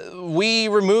 We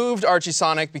removed Archie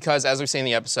Sonic because, as we've seen in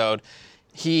the episode,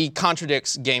 he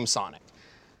contradicts Game Sonic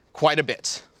quite a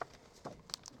bit.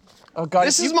 Oh God.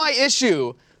 This is my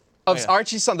issue of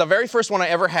Archie Sonic, the very first one I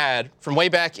ever had from way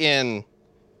back in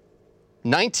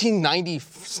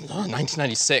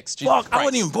 1996. Jesus Fuck, I Christ.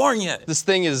 wasn't even born yet. This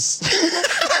thing is.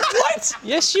 What?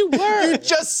 Yes, you were. You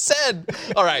just said.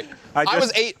 All right. I I was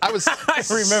just- 8. I was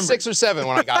remember. 6 or 7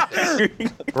 when I got this.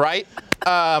 Right?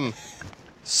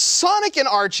 Sonic and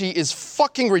Archie is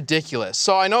fucking ridiculous.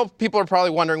 So I know people are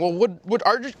probably wondering, well, would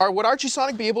Archie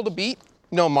Sonic be able to beat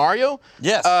Mario?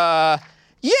 Yes.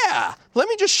 Yeah, let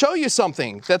me just show you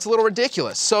something that's a little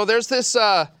ridiculous. So there's this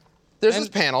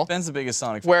panel. Ben's the biggest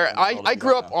Sonic fan where in the world, I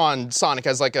grew up on Sonic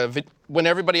as like when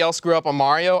everybody else grew up on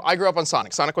Mario, I grew up on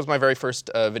Sonic. Sonic was my very first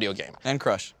video game. And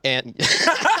Crush. And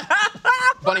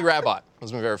Bunny Rabbit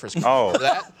was my very first game. Oh.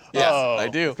 That? Yeah. I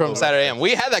do. From Saturday AM.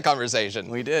 We had that conversation.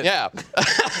 We did. Yeah.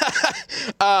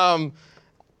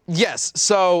 Yes,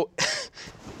 so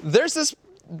there's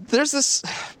this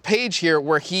page here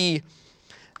where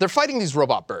they're fighting these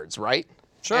robot birds, right?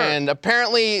 Sure. And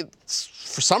apparently,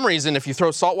 for some reason, if you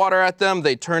throw salt water at them,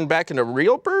 they turn back into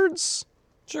real birds.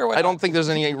 Sure, why I don't not? think there's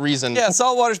any reason. Yeah,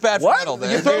 salt water's bad for metal.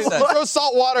 There. You throw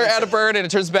salt water at a bird and it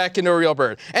turns back into a real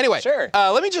bird. Anyway, Sure.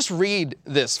 Let me just read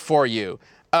this for you.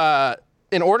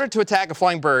 In order to attack a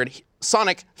flying bird,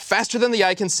 Sonic, faster than the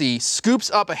eye can see,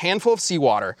 scoops up a handful of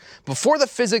seawater. Before the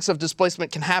physics of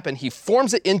displacement can happen, he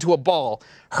forms it into a ball,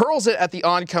 hurls it at the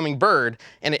oncoming bird,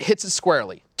 and it hits it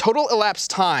squarely. Total elapsed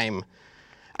time,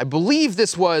 I believe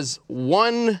this was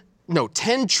 10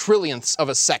 trillionths of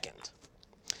a second.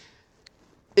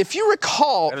 If you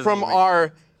recall from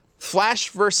our Flash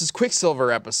versus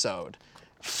Quicksilver episode,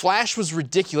 Flash was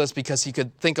ridiculous because he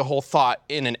could think a whole thought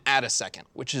in an attosecond,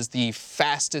 which is the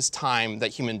fastest time that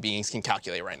human beings can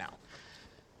calculate right now.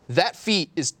 That feat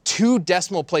is 2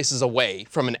 decimal places away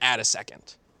from an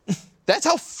attosecond. That's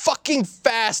how fucking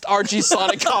fast Archie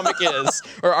Sonic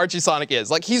Archie Sonic is.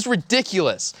 Like, he's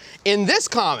ridiculous. In this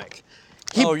comic,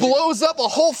 he blows up a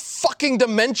whole fucking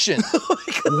dimension.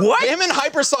 What? Him and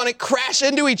Hypersonic crash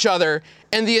into each other,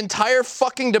 and the entire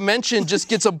fucking dimension just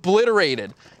gets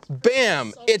obliterated.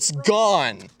 Bam! It's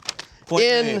gone.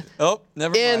 Never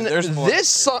mind. There's more.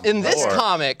 In this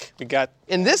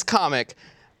comic,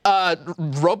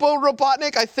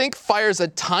 Robo-Robotnik, I think, fires a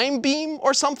time beam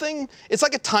or something. It's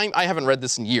like a time. I haven't read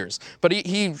this in years, but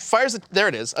he fires there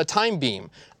it is, a time beam.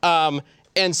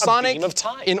 And Sonic, beam of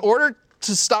time. in order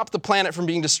to stop the planet from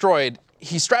being destroyed,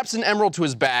 he straps an emerald to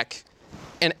his back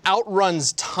and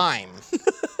outruns time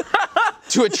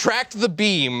to attract the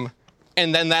beam.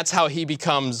 And then that's how he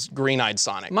becomes Green-Eyed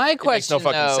Sonic. My question, it makes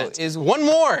no fucking though, sense. is... One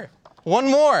more.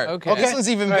 Okay. This one's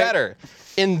even better.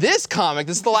 In this comic,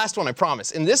 this is the last one, I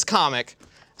promise. In this comic,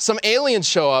 some aliens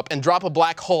show up and drop a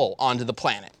black hole onto the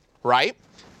planet, right?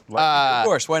 Of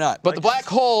course, why not? But the black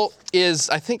hole is,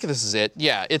 I think this is it.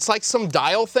 Yeah, it's like some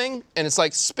dial thing, and it's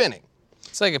like spinning.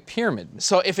 It's like a pyramid.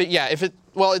 So it's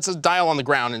a dial on the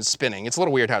ground and it's spinning. It's a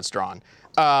little weird how it's drawn.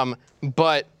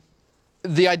 But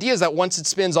the idea is that once it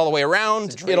spins all the way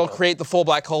around, it'll create the full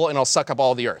black hole and it'll suck up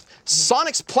all the Earth.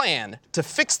 Sonic's plan to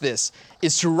fix this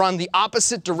is to run the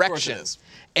opposite direction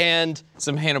and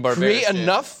Some Hanna-Barbera create shit.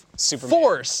 enough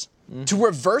force to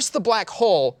reverse the black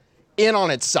hole in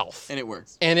on itself. And it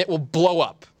works. And it will blow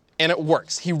up. And it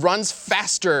works. He runs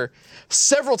faster,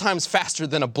 several times faster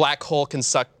than a black hole can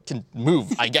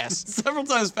move, I guess. Several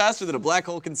times faster than a black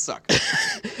hole can suck.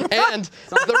 And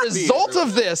the result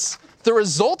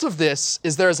of this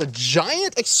is there's a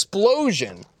giant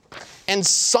explosion, and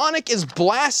Sonic is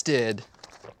blasted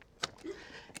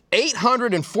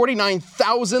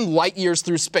 849,000 light years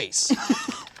through space.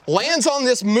 Lands on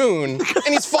this moon, and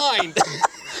he's fine.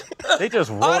 They just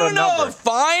wrote I a don't number. know,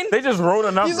 fine. They just wrote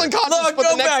a number. He's unconscious, Look, but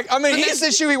go the next, back. I mean, the next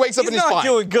issue he wakes up and he's not fine.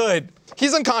 doing good.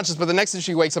 He's unconscious, but the next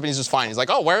issue he wakes up and he's just fine. He's like,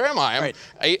 oh, where am I? I'm Right.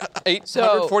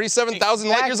 847,000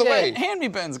 light years away. Hand me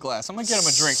Ben's glass. I'm gonna get him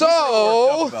a drink. So- He's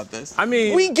really worked up about this. I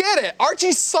mean, We get it.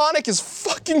 Archie Sonic is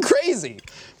fucking crazy.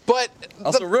 But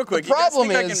Also, real quick, the you guys problem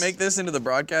think I is can make this into the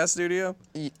broadcast studio?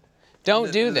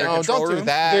 Don't do that. no, control don't do room?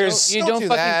 that. You don't do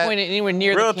fucking that. point it anywhere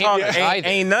near real the talk, camera either.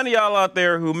 ain't none of y'all out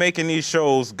there who making these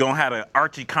shows gonna have an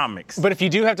Archie comics. But if you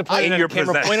do have to point In it at your the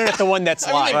camera, possession. point it at the one that's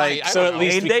I mean, live. like, I so don't at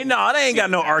least they ain't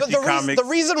got no Archie comics. The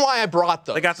reason why I brought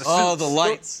those. They got the suits. Oh, the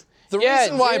lights. The Yeah,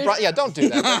 reason why I dude. brought. Yeah, don't do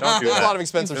that. Don't do There's that. a lot of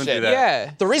expensive Don't do shit. that.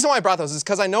 Yeah. The reason why I brought those is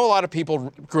because I know a lot of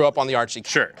people grew up on the Archie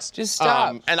Sure. comics. Just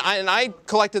stop. And I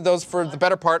collected those for the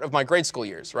better part of my grade school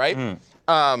years, right?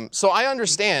 So I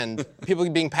understand people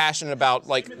being passionate about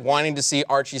like wanting to see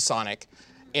Archie Sonic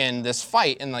in this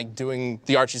fight and like doing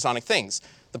the Archie Sonic things.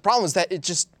 The problem is that it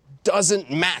just doesn't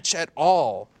match at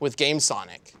all with Game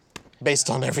Sonic, based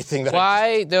on everything that.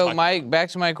 Why, though, back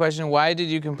to my question, why did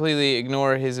you completely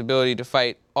ignore his ability to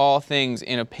fight all things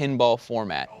in a pinball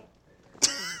format?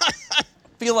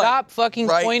 Feel like Stop fucking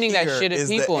right pointing that here shit at is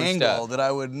people the and angle stuff. that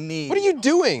I would need. What are you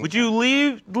doing? Would you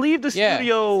leave the Yeah.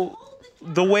 studio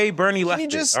the way Bernie left you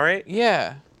it? just- All right.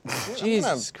 Yeah.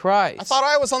 Jesus Christ. I thought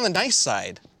I was on the nice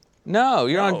side. No,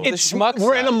 you're on the It's, schmuck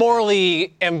we're in a side.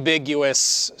 morally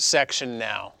ambiguous section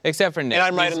now. Except for Nick. And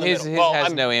I'm right in the his, middle. His well, has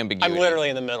I'm, no ambiguity. I'm literally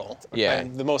in the middle. Yeah.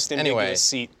 I'm the most ambiguous Anyway.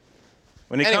 seat.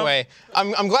 Anyway,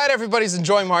 I'm glad everybody's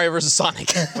enjoying Mario vs.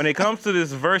 Sonic. When it comes to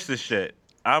this versus shit,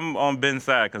 I'm on Ben's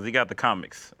side because he got the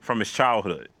comics from his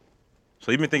childhood.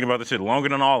 So he's been thinking about this shit longer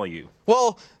than all of you.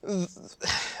 Well,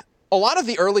 a lot of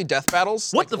the early death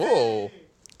battles. What the whoa.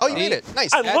 Oh, you made it.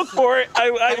 Nice. I looked for it.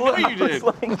 I know you did.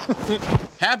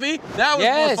 Happy? That was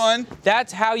Yes, more fun.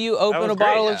 that's how you open was a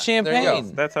bottle great. of Yeah, there you go.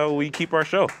 champagne. That's how we keep our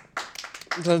show.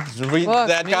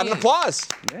 That got an applause.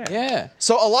 Yeah.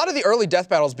 So a lot of the early death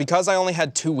battles, because I only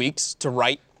had 2 weeks to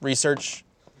write, research,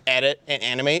 edit, and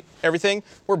animate everything,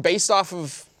 were based off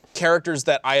of characters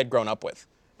that I had grown up with.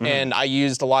 And I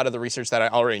used a lot of the research that I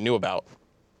already knew about.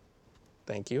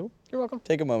 Thank you. You're welcome.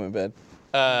 Take a moment, Ben.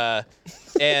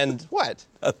 And what?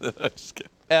 Just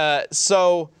kidding.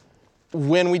 So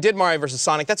when we did Mario vs.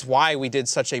 Sonic, that's why we did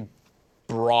such a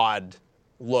broad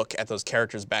look at those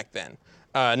characters back then.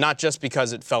 Not just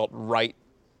because it felt right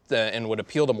and would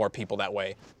appeal to more people that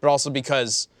way, but also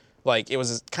because like it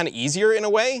was kind of easier in a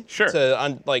way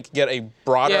to get a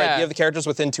broader idea of the characters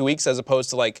within 2 weeks, as opposed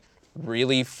to like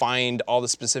really find all the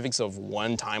specifics of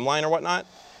one timeline or whatnot.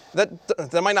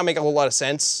 That might not make a whole lot of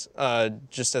sense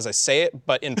just as I say it,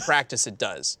 but in practice it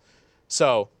does.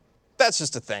 So that's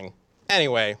just a thing.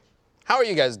 Anyway, how are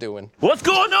you guys doing? What's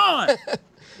going on?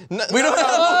 We don't know.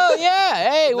 Oh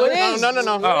yeah. Hey, what is? No.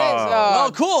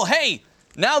 Oh, cool. Hey,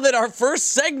 now that our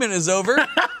first segment is over,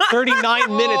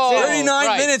 39 minutes in.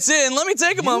 39 minutes in, let me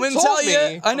take a moment and tell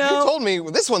you. I know. You told me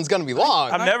this one's gonna be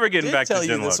long. I'm never getting did back to tell you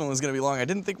Gen this Look. one was going to be long. I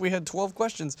didn't think we had 12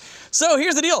 questions. So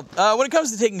here's the deal. When it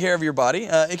comes to taking care of your body,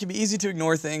 it can be easy to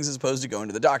ignore things as opposed to going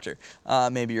to the doctor.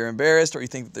 Maybe you're embarrassed or you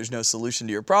think that there's no solution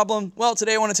to your problem. Well,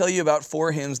 today I want to tell you about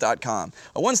 4hims.com,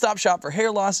 a one-stop shop for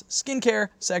hair loss, skincare,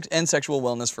 sex, and sexual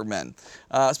wellness for men.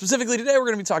 Specifically today, we're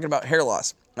going to be talking about hair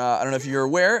loss. I don't know if you're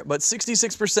aware, but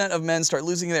 66% of men start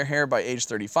losing their hair by age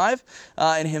 35,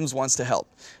 and Hims wants to help.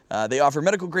 They offer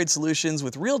medical-grade solutions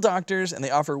with real doctors, and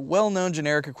they offer well-known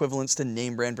generic equivalents to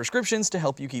name-brand prescriptions to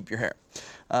help you keep your hair.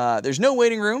 There's no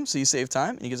waiting room, so you save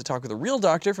time, and you get to talk with a real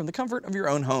doctor from the comfort of your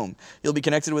own home. You'll be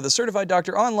connected with a certified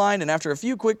doctor online, and after a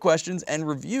few quick questions and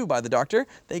review by the doctor,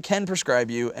 they can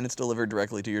prescribe you, and it's delivered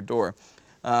directly to your door.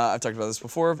 I've talked about this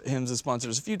before. Hims has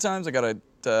sponsored us a few times. I got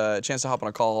a chance to hop on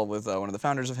a call with one of the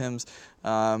founders of Hims,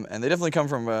 and they definitely come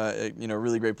from a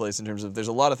really great place in terms of there's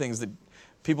a lot of things that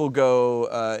people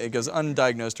go, it goes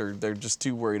undiagnosed or they're just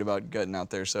too worried about getting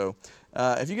out there. So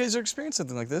if you guys are experiencing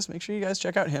something like this, make sure you guys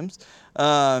check out Hims.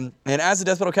 And as a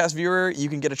Death Battle Cast viewer, you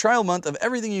can get a trial month of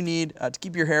everything you need to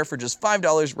keep your hair for just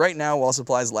 $5 right now while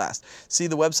supplies last. See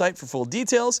the website for full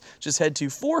details. Just head to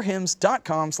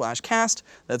 4hims.com/cast.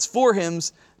 That's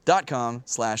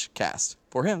 4hims.com/cast.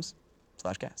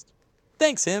 4hims/cast.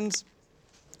 Thanks, Hims.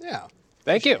 Yeah.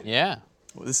 Thank you. Yeah.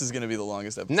 Well, this is going to be the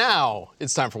longest episode. Now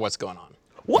it's time for what's going on.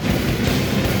 What?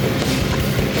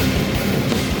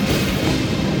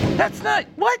 That's not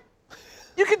what?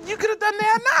 You could have done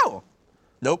that now.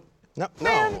 Nope.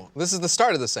 No. This is the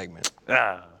start of the segment.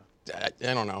 Ah. I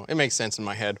don't know. It makes sense in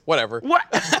my head. Whatever. What?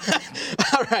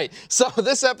 All right. So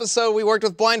this episode, we worked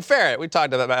with Blind Ferret. We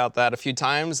talked about that a few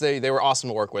times. They were awesome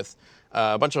to work with.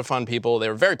 A bunch of fun people. They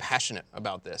were very passionate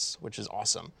about this, which is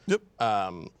awesome. Yep.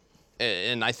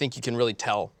 And I think you can really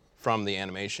tell from the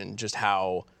animation just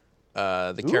how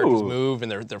the characters move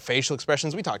and their facial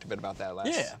expressions. We talked a bit about that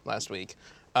last week.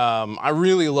 I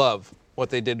really love what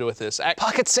they did with this.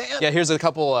 Pocket sand. Yeah, here's a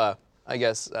couple,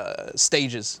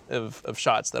 stages of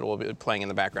shots that will be playing in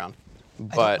the background.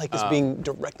 But I don't like this being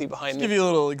directly behind me. Give you a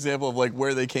little example of like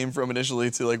where they came from initially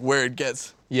to like where it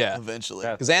gets yeah, eventually.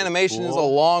 because animation is a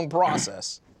long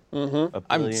process. $1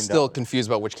 I'm billion. still confused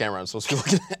about which camera I'm supposed to be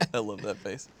looking at. I love that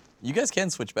face. You guys can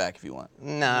switch back if you want.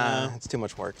 Nah, it's too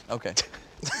much work. Okay.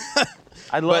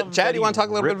 I love But Chad, that you want he to talk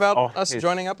a little bit ripped about off us his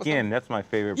joining up with skin. him? That's my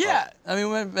favorite part. Yeah, I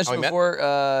mean, we mentioned we met? before.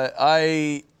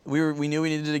 We knew we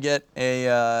needed to get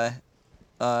a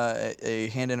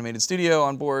hand animated studio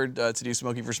on board to do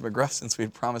Smokey vs. McGruff since we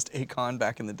had promised Akon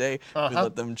back in the day. We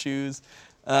let them choose.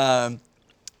 And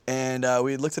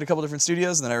we looked at a couple different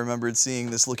studios, and then I remembered seeing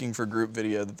this Looking for Group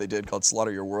video that they did called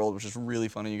Slaughter Your World, which is really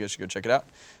funny. You guys should go check it out.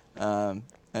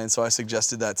 And so I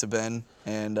suggested that to Ben,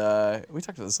 and we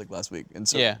talked about this like last week. And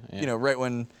so, you know, right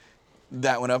when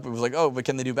that went up, it was like, oh, but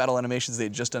can they do battle animations? They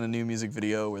had just done a new music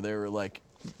video where they were like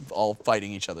all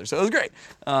fighting each other. So it was great.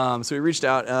 So we reached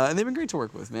out, and they've been great to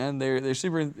work with, man. They're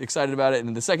super excited about it.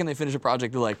 And the second they finish a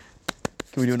project, they're like,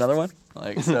 can we do another one?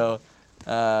 Like, so,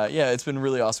 yeah, it's been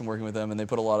really awesome working with them. And they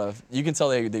put a lot of, you can tell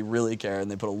they really care, and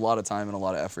they put a lot of time and a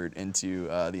lot of effort into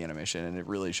the animation, and it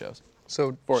really shows.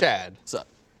 So, Chad, What's up?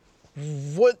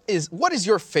 what is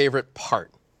your favorite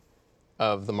part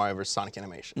of the Mario vs. Sonic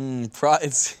animation?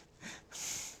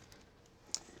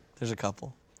 There's a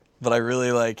couple. But I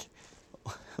really like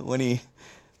when he...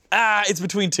 it's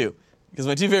between two. Because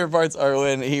my two favorite parts are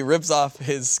when he rips off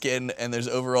his skin and there's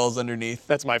overalls underneath.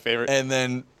 That's my favorite. And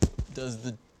then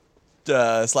does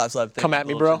the slap thing. Come at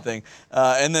me, bro. Thing.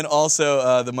 And then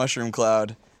also the mushroom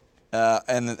cloud.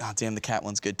 And then, oh damn, the cat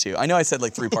one's good too. I know I said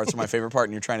like 3 parts are my favorite part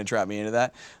and you're trying to trap me into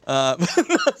that.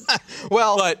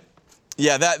 Well, but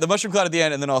yeah, the mushroom cloud at the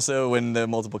end and then also when the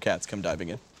multiple cats come diving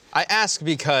in. I ask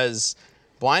because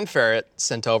Blind Ferret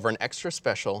sent over an extra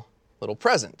special little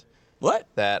present. What?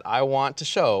 That I want to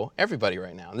show everybody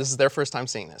right now. This is their first time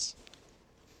seeing this.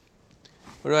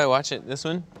 Where do I watch it? This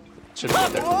one? Should be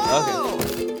right there.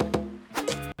 Okay.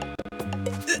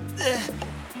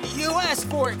 You asked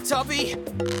for it, Tubby.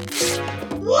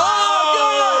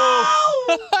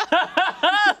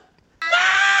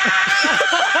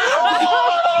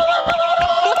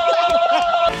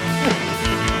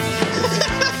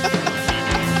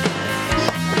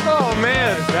 Oh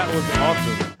man, that was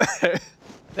awesome.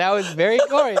 That was very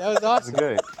gory. That was awesome.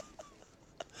 Good.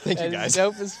 Thank you, That is guys.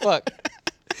 dope as fuck.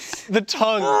 The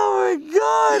tongue. Oh my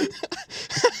god!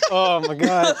 Oh my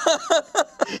god.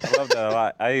 I love that a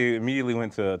lot. I immediately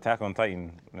went to Attack on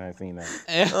Titan when I seen that.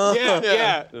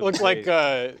 Yeah. was Looked like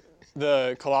great.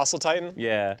 the Colossal Titan.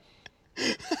 Yeah.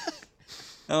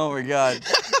 Oh my god.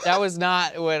 That was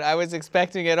not what I was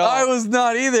expecting at all. I was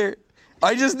not either.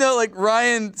 I just know like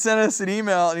Ryan sent us an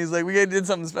email and he's like, we did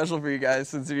something special for you guys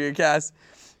since you're a cast.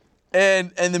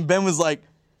 And then Ben was like,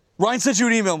 Ryan sent you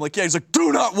an email. I'm like, yeah. He's like,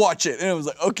 do not watch it. And I was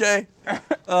like, okay.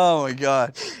 Oh my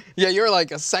god. Yeah, you're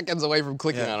like seconds away from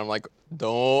clicking on it. I'm like,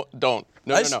 don't. No.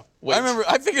 Wait. I remember,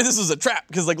 I figured this was a trap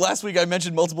because like last week I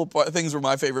mentioned multiple things were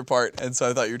my favorite part, and so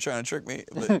I thought you were trying to trick me,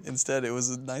 but instead it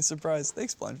was a nice surprise.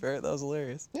 Thanks, Blind Ferret. That was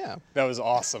hilarious. Yeah. That was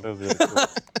awesome. That was really cool.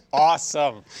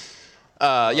 Awesome.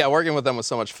 Yeah, working with them was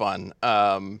so much fun.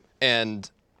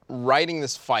 And writing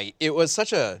this fight, it was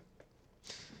such a...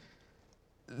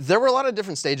 There were a lot of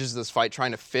different stages of this fight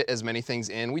trying to fit as many things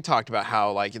in. We talked about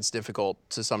how like it's difficult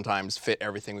to sometimes fit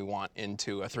everything we want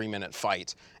into a 3-minute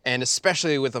fight. And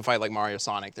especially with a fight like Mario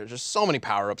Sonic, there's just so many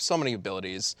power-ups, so many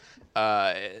abilities.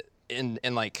 And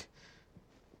like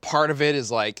part of it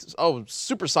is like, oh,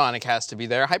 Supersonic has to be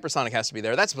there, Hypersonic has to be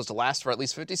there. That's supposed to last for at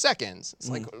least 50 seconds. It's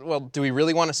like, well, do we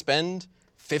really want to spend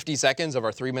 50 seconds of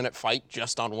our 3-minute fight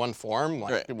just on one form?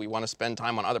 Like, do we want to spend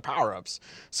time on other power-ups?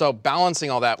 So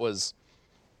balancing all that was...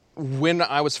 When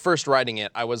I was first writing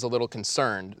it, I was a little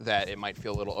concerned that it might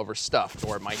feel a little overstuffed,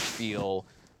 or it might feel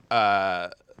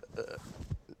that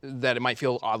it might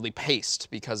feel oddly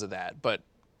paced because of that. But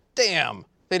damn,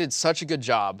 they did such a good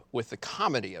job with the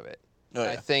comedy of it. Oh,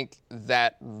 yeah. I think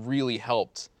that really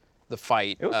helped the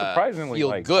fight It was surprisingly feel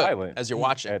like good violent as you're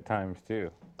watching. at times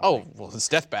too. Oh, well, it's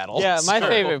death battle. Yeah, my Sure.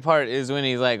 favorite part is when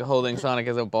he's like holding Sonic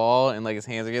as a ball and like his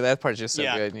hands are good. That part's just so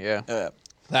Yeah. good. Yeah.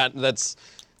 That's.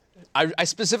 I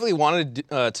specifically wanted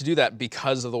to do that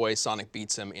because of the way Sonic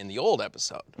beats him in the old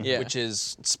episode, which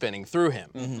is spinning through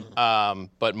him.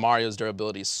 But Mario's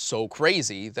durability is so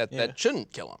crazy that that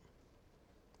shouldn't kill him.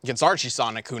 Against Archie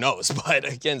Sonic, who knows? But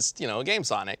against Game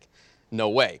Sonic, no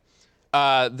way.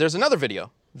 There's another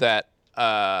video that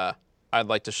I'd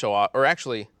like to show off, or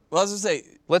actually, Well, I was gonna say,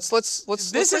 let's.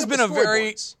 This has bring been up a the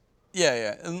very- scoreboards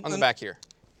yeah. on the back here.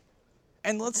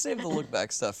 And let's save the look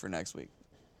back stuff for next week.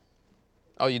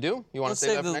 Oh, you do? You want to Let's save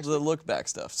save that for the, next the week? look back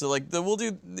stuff. So like we'll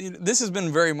do. This has been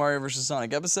a very Mario vs.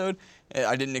 Sonic episode.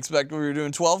 I didn't expect we were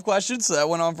doing 12 questions, so that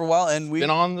went on for a while, and we. Been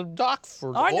on the dock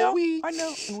for the whole week. I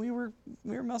know, and we were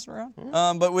messing around.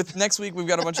 But with next week, we've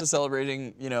got a bunch of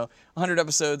celebrating, 100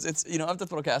 episodes. It's of Death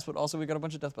Battle Cast, but also we got a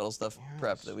bunch of Death Battle stuff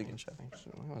prepped that we can show.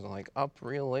 I was like up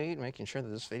real late, making sure that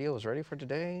this video was ready for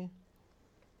today.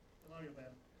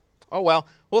 Oh well,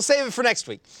 we'll save it for next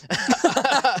week.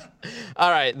 All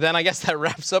right, then I guess that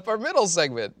wraps up our middle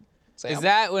segment. Sam, Is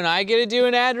that when I get to do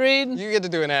an ad read? you get to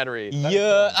do an ad read?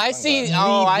 Yeah, I see.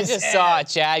 Oh, I just saw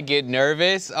Chad get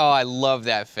nervous. Oh, I love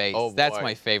that face. Oh, That's boy.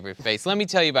 my favorite face. Let me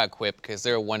tell you about Quip, because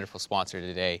they're a wonderful sponsor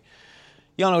today.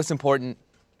 Y'all know it's important,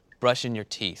 brushing your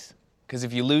teeth. Because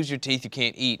if you lose your teeth, you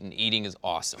can't eat, and eating is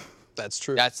awesome. That's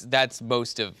true. That's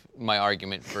most of my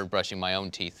argument for brushing my own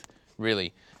teeth,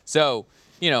 really. So,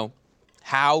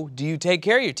 how do you take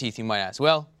care of your teeth, you might ask?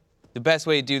 Well, the best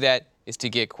way to do that is to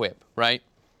get Quip, right?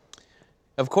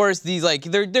 Of course, these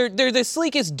they're the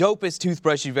sleekest, dopest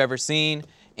toothbrush you've ever seen,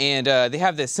 and they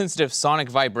have this sensitive sonic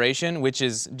vibration, which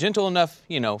is gentle enough,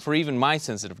 for even my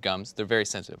sensitive gums. They're very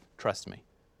sensitive, trust me.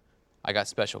 I got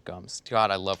special gums.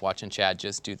 God, I love watching Chad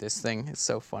just do this thing. It's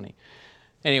so funny.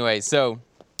 Anyway, so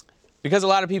because a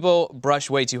lot of people brush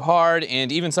way too hard,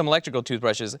 and even some electrical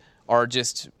toothbrushes are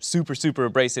just super, super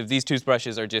abrasive. These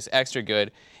toothbrushes are just extra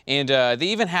good. And they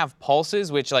even have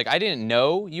pulses, which like I didn't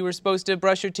know you were supposed to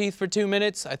brush your teeth for 2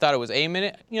 minutes. I thought it was a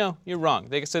minute. You know, you're wrong.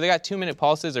 So they got 2-minute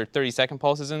pulses or 30-second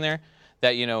pulses in there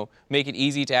that, you know, make it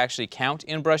easy to actually count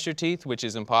and brush your teeth, which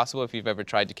is impossible if you've ever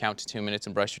tried to count to 2 minutes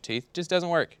and brush your teeth. It just doesn't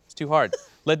work. It's too hard.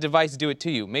 Let the device do it to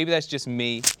you. Maybe that's just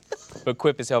me, but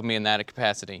Quip has helped me in that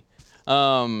capacity.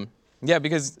 Yeah,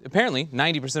 because apparently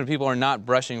 90% of people are not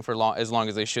brushing for as long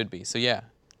as they should be. So yeah,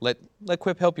 let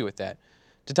Quip help you with that.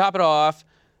 To top it off,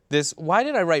 why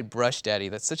did I write Brush Daddy?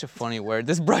 That's such a funny word.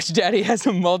 This Brush Daddy has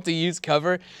a multi-use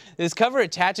cover. This cover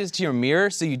attaches to your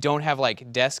mirror so you don't have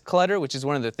like desk clutter, which is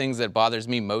one of the things that bothers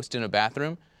me most in a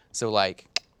bathroom. So like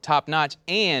top notch,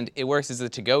 and it works as a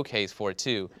to-go case for it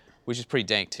too, which is pretty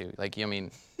dank too. Like, I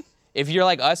mean, if you're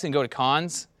like us and go to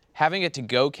cons, having a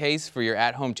to-go case for your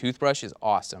at-home toothbrush is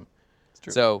awesome.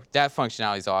 So that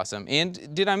functionality is awesome.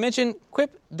 And did I mention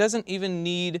Quip doesn't even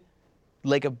need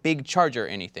like a big charger or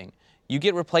anything. You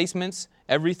get replacements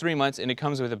every 3 months, and it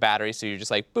comes with a battery, so you're just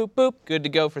like, boop, boop, good to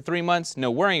go for 3 months,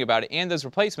 no worrying about it. And those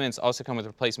replacements also come with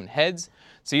replacement heads,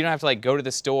 so you don't have to like go to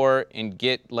the store and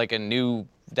get like a new,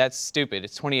 that's stupid,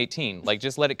 it's 2018. Like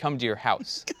just let it come to your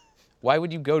house. Why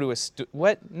would you go to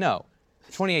what? No,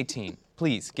 2018,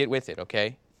 please get with it,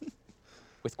 okay?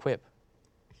 With Quip.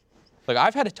 Look,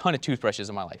 I've had a ton of toothbrushes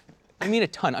in my life. I mean a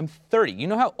ton, I'm 30. You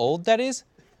know how old that is?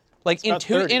 Like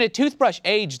in a toothbrush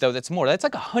age, though, that's more. That's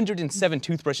like 107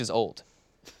 toothbrushes old.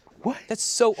 What? That's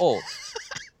so old.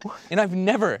 And I've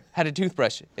never had a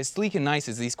toothbrush as sleek and nice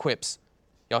as these Quips.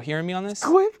 Y'all hearing me on this?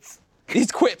 Quips?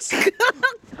 These Quips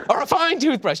are a fine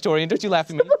toothbrush, Torian. Don't you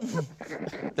laugh at me.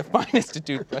 The finest of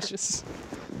toothbrushes.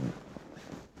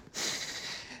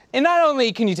 And not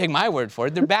only can you take my word for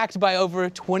it, they're backed by over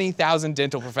 20,000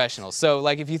 dental professionals. So,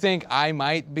 like, if you think I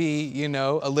might be, you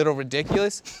know, a little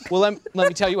ridiculous, well, let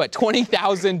me tell you what,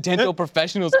 20,000 dental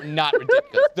professionals are not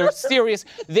ridiculous. They're serious.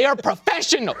 They are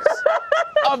professionals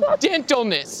of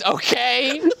dentalness,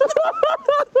 okay?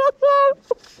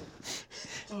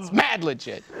 It's mad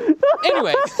legit.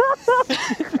 Anyway,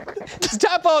 to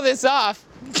top all this off,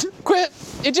 Quip,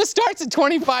 it just starts at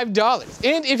 $25.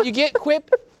 And if you get Quip,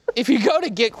 if you go to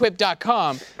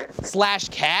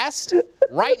getquip.com/cast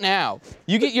right now,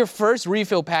 you get your first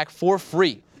refill pack for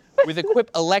free with a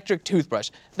Quip electric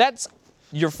toothbrush. That's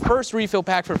your first refill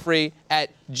pack for free at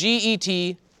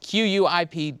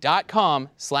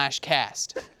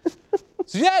getquip.com/cast.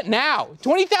 So do that now.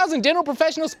 20,000 dental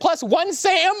professionals plus one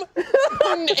Sam.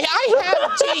 I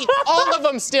have teeth, all of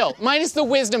them still, minus the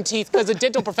wisdom teeth because a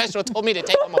dental professional told me to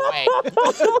take them away.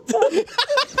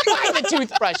 Buy the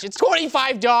toothbrush. It's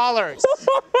 $25.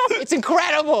 It's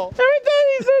incredible. Every time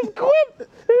he says Quip.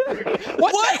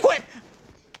 What's Quip?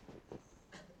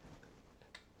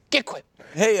 Get Quip.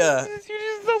 Hey, You're just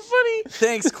so funny.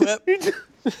 thanks, Quip.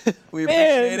 We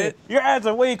Man, appreciate it. your ads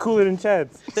are way cooler than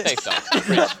Chad's. Thanks, Tom.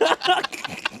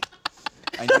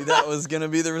 I knew that was gonna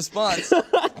be the response.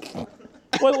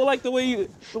 Well, like the way you,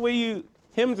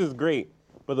 hymns is great,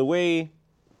 but the way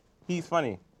he's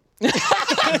funny.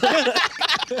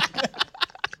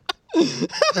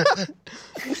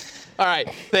 All right,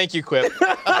 thank you, Quip.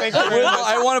 Thank you very much.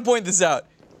 I want to point this out.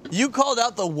 You called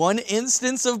out the one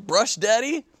instance of Brush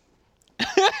Daddy.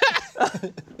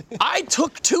 I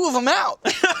took 2 of them out.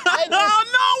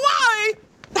 Why?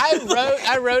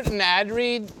 I wrote an ad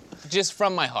read just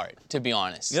from my heart, to be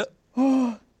honest. Yep.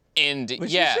 And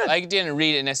Which yeah, you should. I didn't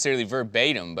read it necessarily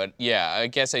verbatim, but yeah, I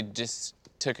guess I just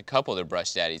took a couple of the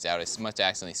Brush Daddies out. I must have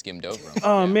accidentally skimmed over them.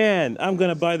 Oh man, I'm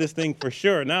gonna buy this thing for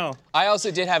sure now. I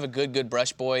also did have a good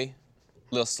brush boy,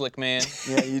 little slick man.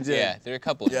 Yeah, you did. Yeah, there are a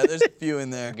couple. Yeah, there's a few in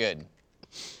there. Good.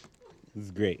 This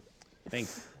is great.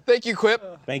 Thanks. Thank you,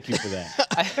 Quip. Thank you for that.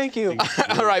 Thank you.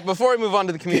 All right, before we move on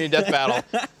to the community death battle,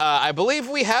 I believe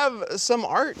we have some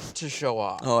art to show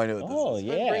off. Oh, I know what this Oh is.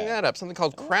 Bring yeah. that up. Something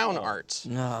called crown art.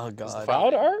 Oh, God.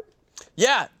 Cloud art?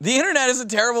 Yeah, the internet is a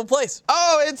terrible place.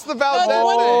 Oh, it's the Val's Death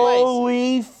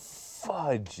Holy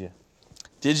fudge.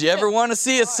 Did you ever want to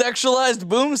see a sexualized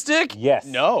boomstick? Yes.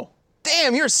 No.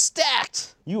 Damn, you're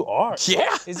stacked. You are.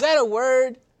 Yeah. Is that a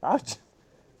word? Ouch.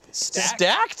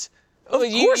 Stacked? Well,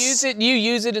 you course.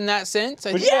 use it in that sense?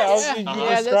 But think. yeah, you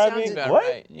that describing- sounds about what?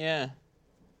 right. Yeah.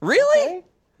 Really? Okay.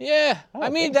 Yeah. I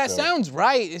don't mean, think that so. sounds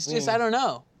right. It's just, I don't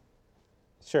know.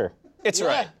 Sure. It's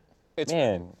Yeah. right.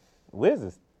 Man, Wiz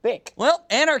is thick. Well,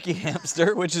 Anarchy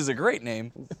Hamster, which is a great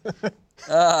name.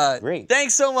 Great.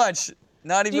 Thanks so much.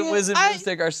 Not even Yeah, Wiz and I-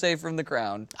 Boomstick are safe from the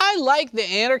crown. I like the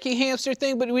anarchy hamster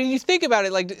thing, but when you think about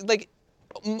it,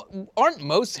 aren't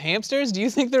most hamsters? Do you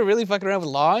think they're really fucking around with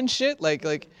law and shit?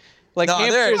 Like, Like No,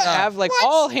 they're hamsters not. have like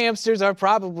all hamsters are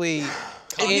probably.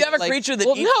 If you have a creature that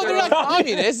well, eats no, they're their not own-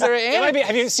 communists. They're It might animals. be,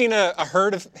 have you seen a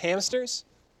herd of hamsters?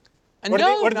 No,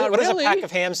 What not does really. a pack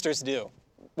of hamsters do?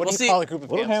 What do you see, call a group of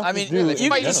What do hamsters? I mean, do you in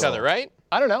Fight each general? other, right?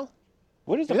 I don't know.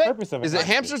 What is the Do they? purpose of it? Is it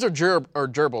hamsters or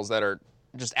gerbils that are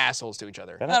just assholes to each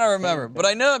other? I don't remember, but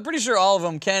I'm pretty sure all of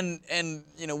them can and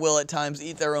will at times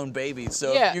eat their own babies.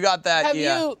 So Yeah. you got that.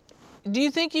 Do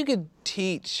you think you could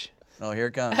teach Oh, here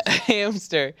it comes. a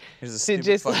hamster Here's a to stupid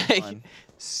just fucking like pun.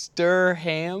 stir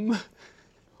ham?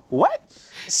 What?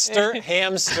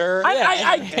 Hamster.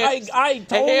 I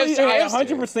totally, hamster, I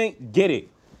hamster. 100% get it.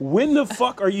 When the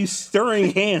fuck are you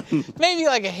stirring ham? Maybe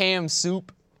like a ham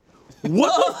soup.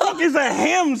 What the fuck is a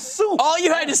ham soup? All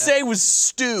you had to say was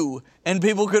stew, and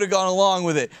people could have gone along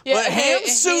with it. Yeah, but ham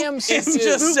ham soup, it soup.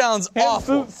 just sounds Ham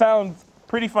awful. soup sounds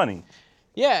pretty funny.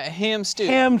 Yeah, ham stew.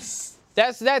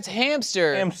 That's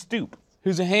hamster. Ham stoop.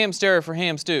 Who's a hamster for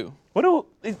ham stew? So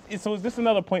is this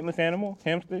another pointless animal?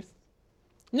 Hamsters?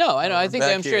 No, I know. I think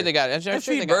back I'm sure here. they got it. I'm They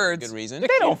sure they feed got a birds. good reason. They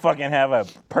don't fucking have a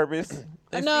purpose.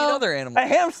 They feed No. other A animals.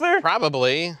 hamster?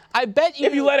 Probably. I bet you.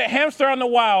 If you let a hamster on the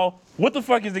wild, what the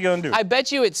fuck is it gonna do? I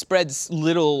bet you it spreads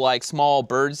little like small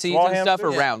bird seeds Small and stuff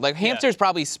hamsters? around. Like hamsters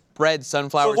probably spread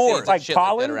sunflower Spores. seeds and Like shit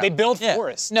pollen? like that around. They build Yeah.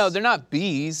 forests. No, they're not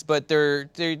bees, but they're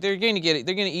going to get it.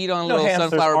 They're going to eat on a No, little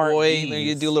hamsters sunflower aren't boy. bees. They're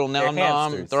going to do a little They're nom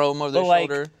nom, hamsters. throw them over But their like,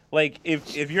 shoulder. like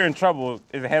if you're in trouble,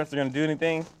 is a hamster gonna do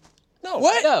anything? No.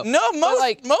 What? No, No, but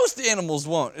like- most animals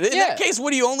won't. In Yeah. that case, what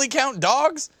do you only count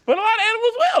dogs? But a lot of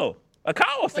animals will. A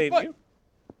cow will save what? you.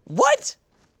 What?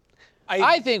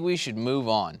 I think we should move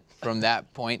on from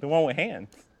that point. The one with hands.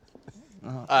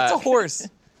 It's a horse.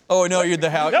 Oh no, you're the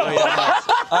house. Oh, yeah,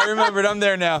 I remembered. I'm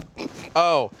there now.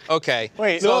 Oh, okay.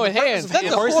 Wait. No, the hands. That's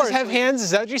a horses horse. have hands? Is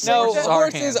that what you're saying? No, Horses are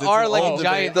horses hands. It's are an like old a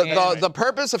giant The, hand. the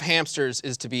purpose of hamsters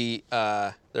is to be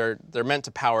they're meant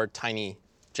to power tiny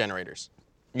generators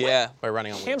Yeah. by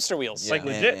running on wheels. Hamster wheels. Like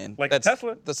Yeah, legit. man. Like a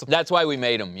Tesla. That's why we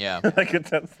made them, yeah. Like a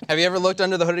Tesla. Have you ever looked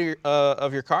under the hood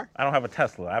of your car? I don't have a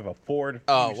Tesla. I have a Ford.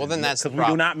 Oh, well, then that's the because we do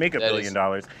problem. not make $1 That billion.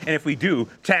 is- And if we do,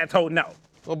 Chad's holding out.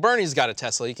 Well, Bernie's got a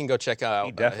Tesla. You can go check out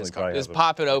He definitely his car. probably has Just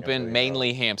pop it $1 open, billion.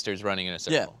 mainly hamsters running in a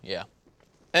circle. Yeah.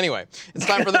 Anyway, it's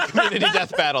time for the community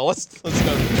death battle. Let's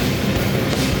go.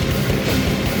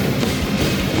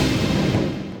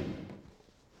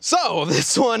 So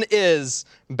this one is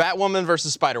Batwoman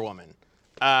versus Spider-Woman.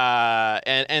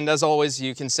 And as always,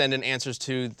 you can send in answers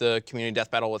to the community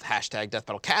death battle with hashtag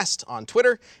DeathBattleCast on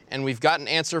Twitter. And we've got an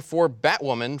answer for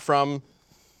Batwoman from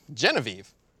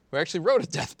Genevieve, who actually wrote a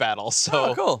death battle.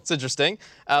 So Oh, cool. it's interesting.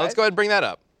 Let's go ahead and bring that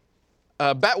up.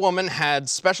 Batwoman had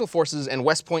special forces and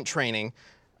West Point training.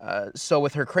 So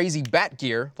with her crazy bat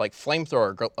gear, like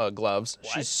flamethrower gloves,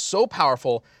 she's so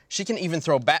powerful, she can even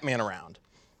throw Batman around.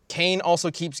 Kane also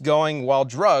keeps going while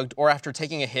drugged or after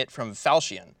taking a hit from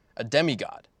Falchion, a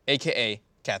demigod, aka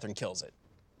Catherine Kills It.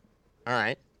 All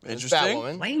right. there's Interesting.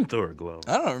 Batwoman. Flamethrower glove.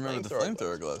 I don't remember the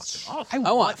flamethrower gloves.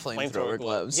 I want flamethrower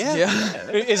gloves.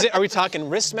 Yeah. Are we talking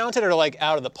wrist mounted or like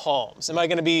out of the palms? Am I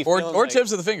going to be Or feeling like,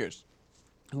 tips of the fingers.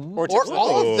 or Or tips of the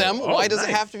all fingers? of them. Oh, Why does it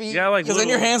nice. have to be? Yeah, like Because then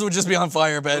your hands would just be on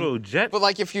fire, Ben. little jet. But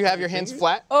like if you have your hands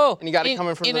flat Oh, and you got it and-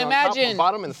 coming from and the on top, imagine the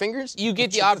bottom, and the fingers. You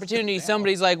get the opportunity,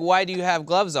 somebody's like, why do you have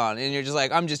gloves on? And you're just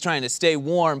like, I'm just trying to stay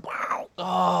warm.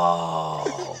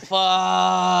 Oh,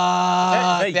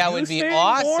 fuck. That would be staying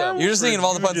awesome. warm? You're just thinking of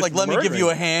all the You're puns like, just let me give you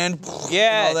a murdering. hand. and all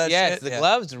Yes, that yes. shit. The Yeah.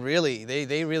 gloves really,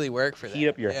 they really work for that. Heat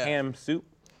up your Yeah. ham soup.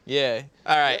 Yeah.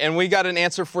 All right, and we got an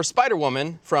answer for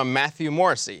Spider-Woman from Matthew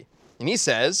Morrissey. And he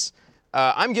says,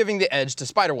 I'm giving the edge to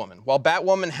Spider-Woman. While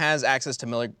Batwoman has access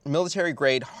to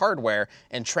military-grade hardware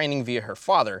and training via her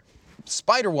father,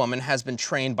 Spider-Woman has been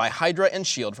trained by Hydra and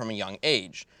S.H.I.E.L.D. from a young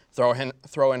age. Throw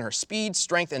in her speed,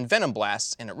 strength, and venom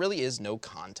blasts, and it really is no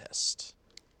contest.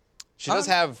 She does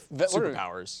have what are-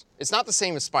 superpowers. It's not the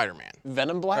same as Spider-Man.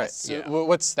 Venom blasts? Right, yeah.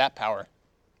 What's that power?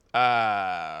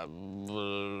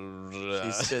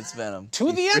 She spits venom.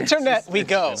 To the internet we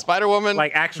go. Spider-Woman,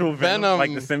 Like actual venom, Venom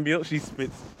like the symbiote. She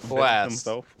spits venom blast.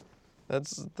 himself.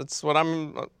 That's what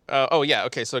I'm. Oh yeah,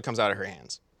 okay. So it comes out of her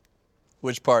hands.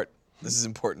 Which part? This is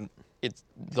important. It's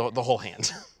the whole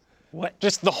hand.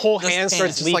 Just the whole hand hand,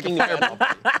 starts just like a leaking venom.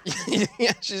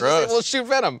 Yeah, she's just Gross. able to shoot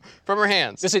venom from her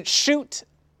hands. Does it shoot?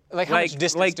 Like how much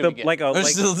distance like do the we get? like a Or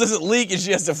like, does it leak and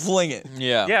she has to fling it?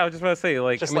 Yeah. yeah. I was just about to say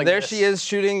like Just I mean, like there this. she is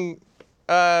shooting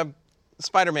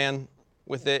Spider-Man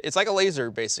with it. It's like a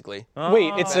laser, basically.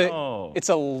 Wait, Oh. it's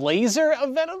a laser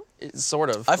of venom? It's sort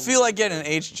of. I feel like getting an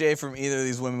HJ from either of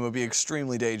these women would be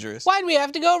extremely dangerous. Why'd we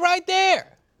have to go right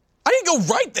there? I didn't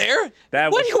go right there.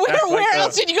 that What- was, that's where like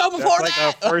else did you go before that's that?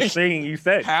 Like the first thing you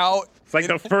said. How? It's like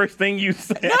the first thing you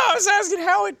said. No, I was asking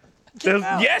how it.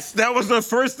 Yes, that was the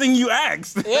first thing you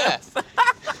asked. Yeah.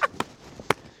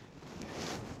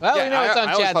 Well, we know it's on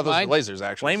I always Chad's thought those mind. were lasers,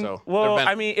 actually. Flame, So well, they're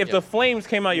I mean, if the flames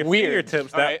came out your Weird.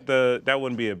 fingertips, Alright. that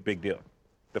wouldn't be a big deal.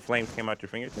 The flames came out your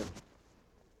fingertips.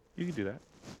 You could do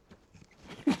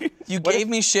that. You gave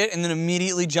me shit and then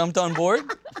immediately jumped on board?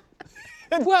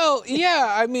 Well, yeah,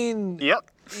 I mean,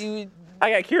 Yep.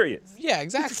 I got curious. yeah,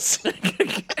 exactly.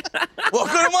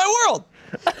 Welcome to my world.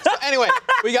 Anyway,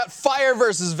 we got Fire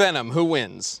versus Venom. Who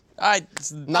wins? Not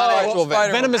actual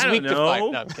Venom. Venom is I weak don't to know.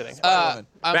 fight. No, I'm kidding.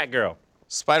 Batgirl.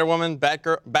 Spider-Woman,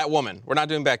 Batwoman. We're not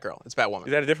doing Batgirl. It's Batwoman.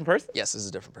 Is that a different person? Yes, this is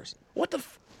a different person. What the?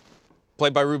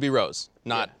 Played by Ruby Rose,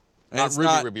 not It's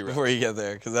Ruby Rose. Before you get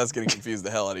there, because that's going to confuse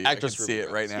the hell out of you. Actress I can see Ruby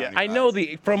it right Rose. now. Yeah. in your I know eyes.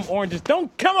 the from Oranges.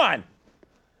 Don't come on.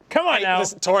 Come on now.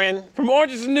 Listen, Torian, From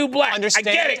Orange is the New Black. understand.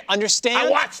 I get it. Understand. I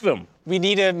watched them. We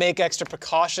need to make extra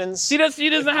precautions. She doesn't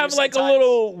have like a sometimes.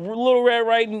 little Red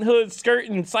Riding Hood skirt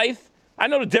and scythe. I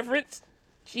know the difference.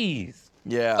 Jeez.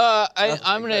 Yeah.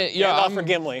 I'm gonna, Yeah, not for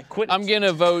Gimli. I'm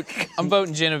gonna vote. I'm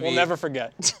voting Genevieve. We'll never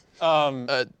forget.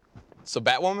 So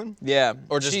Batwoman? Yeah.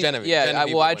 Or just She- Genevieve? Yeah.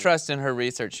 Genevieve Well, I would win. trust in her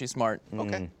research. She's smart.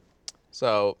 Okay.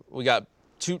 So we got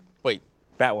two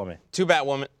Batwoman.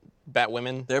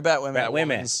 Batwomen. They're Batwomen.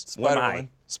 Women. Spider-Woman.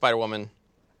 Spider-Woman.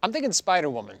 I'm thinking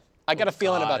Spider-Woman. I got a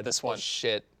feeling about this one.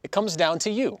 Shit. It comes down to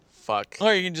you. Fuck.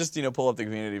 Or you can just, pull up the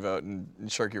community vote and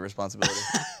shirk your responsibility.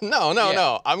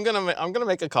 No. I'm gonna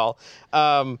make a call.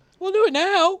 We'll do it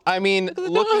now. I mean,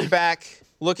 looking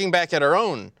back at our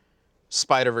own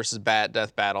Spider versus Bat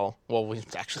death battle. Well, we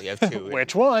actually have two.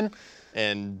 Which one?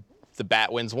 And the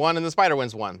Bat wins one, and the Spider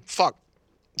wins one. Fuck.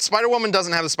 Spider-Woman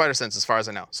doesn't have the spider sense, as far as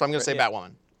I know. So I'm gonna say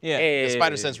Batwoman. Yeah. The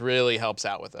spider sense really helps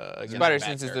out with against Spider Bat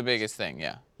sense is the characters. biggest thing.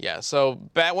 Yeah. Yeah. So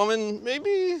Batwoman,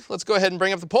 maybe. Let's go ahead and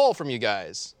bring up the poll from you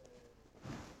guys.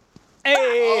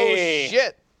 Hey. Oh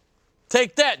shit.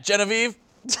 Take that, Genevieve.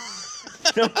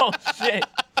 Oh shit.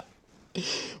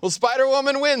 Well,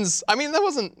 Spider-Woman wins. I mean, that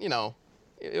wasn't,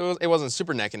 it wasn't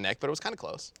super neck and neck, but it was kind of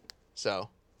close. So,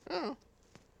 I don't know.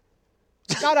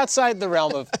 Not outside the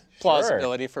realm of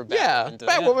plausibility for Yeah, Batwoman.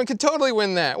 Batwoman could totally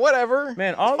win that. Whatever.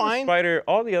 Man, It's all fine.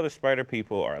 the other spider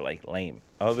people are like lame,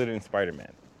 other than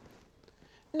Spider-Man.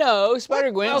 No,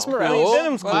 Spider-Gwen. Miles Morales. Cool.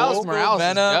 Venom's cool. Miles Morales is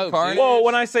Venom, dope, Carnage. dude. Well,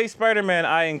 when I say Spider-Man,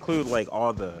 I include like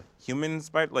all the human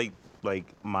spider, like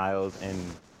Miles and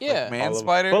Yeah. Man all of them.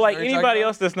 spiders? But like Are you talking anybody about?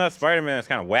 else that's not Spider-Man is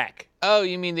kind of whack. Oh,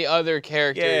 you mean the other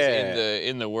characters Yeah.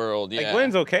 in the world? Yeah. Like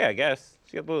Gwen's okay, I guess.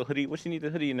 She got the little hoodie. What she need the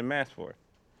hoodie and the mask for?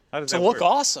 How does To that look work?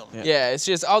 awesome. Yeah, it's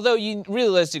just although you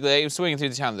realistically swinging through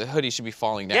the town, the hoodie should be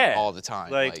falling down Yeah. all the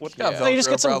time. Like, what the- yeah. So you just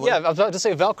Velcro, get some, probably. I was about to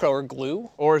say Velcro or glue,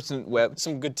 or some web.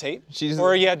 some good tape. She's-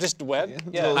 or just web.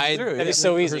 Yeah, Hide- True, that'd be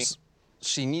so easy.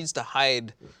 She needs to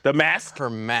hide The mask? her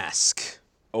mask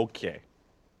Okay.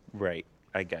 Right.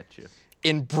 I got you.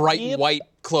 in bright white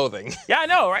clothing. Yeah, I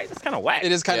know, right? That's kind of whack.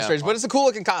 It is kind of Yeah. strange, but it's a cool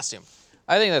looking costume.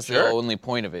 I think that's the Sure. only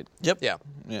point of it. Yep. Yeah.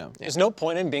 Yeah. There's no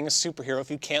point in being a superhero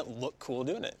if you can't look cool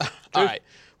doing it. All right.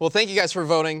 Well, thank you guys for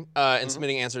voting and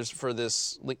submitting answers for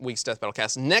this week's Death Battle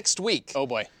cast. Next week, Oh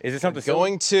boy. Is it something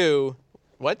going to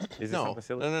what? Is it no. something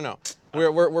silly? No.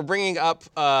 We're bringing up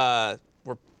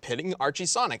we're pitting Archie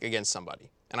Sonic against somebody,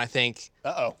 and I think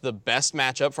Uh-oh. the best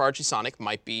matchup for Archie Sonic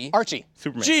might be Archie.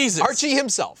 Superman? Jesus. Archie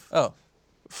himself, Oh.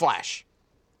 Flash,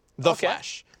 the Okay.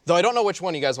 Flash. Though I don't know which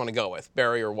one you guys want to go with,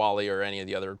 Barry or Wally or any of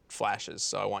the other Flashes.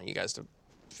 So I want you guys to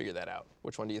figure that out.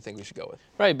 Which one do you think we should go with?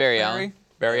 Probably Barry Allen.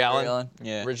 Barry Allen? Allen,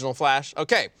 yeah. Original Flash?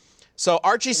 Okay. So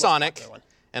Archie Sonic popular one.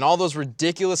 and all those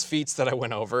ridiculous feats that I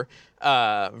went over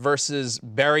versus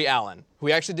Barry Allen, who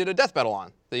we actually did a death battle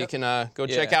on that you can go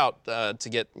check Yeah. out to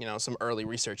get some early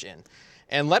research in.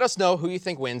 And let us know who you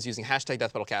think wins using hashtag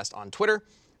DeathBattleCast on Twitter.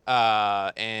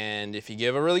 And if you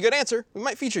give a really good answer, we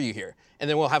might feature you here. And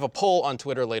then we'll have a poll on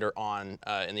Twitter later on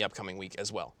in the upcoming week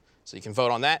as well. So you can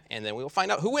vote on that, and then we will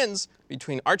find out who wins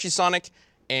between Archie Sonic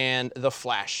and the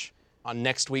Flash on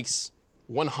next week's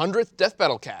 100th Death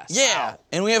Battle cast. Yeah.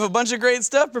 And we have a bunch of great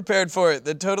stuff prepared for it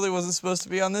that totally wasn't supposed to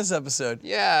be on this episode.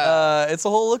 Yeah. It's a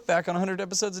whole look back on 100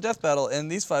 episodes of Death Battle, and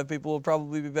these 5 people will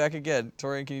probably be back again.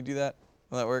 Torian, can you do that?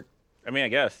 Will that work? I mean, I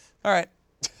guess. All right.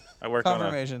 I work on a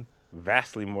Confirmation.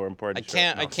 vastly more important show.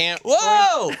 I can't.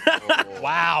 Whoa!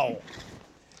 Wow.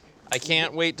 I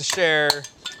can't wait to share.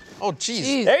 Oh,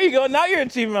 jeez. There you go. Now you're a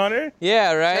team owner.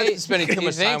 Yeah, right. I'm spending too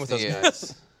much time with those Thanks to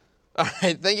you. guys. All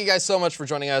right, thank you guys so much for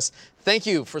joining us. Thank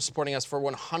you for supporting us for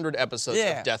 100 episodes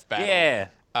Yeah. of Death Battle.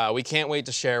 Yeah. We can't wait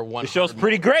to share 100. The show's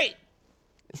pretty great.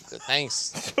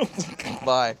 Thanks.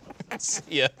 Bye. See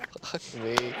ya.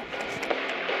 Me.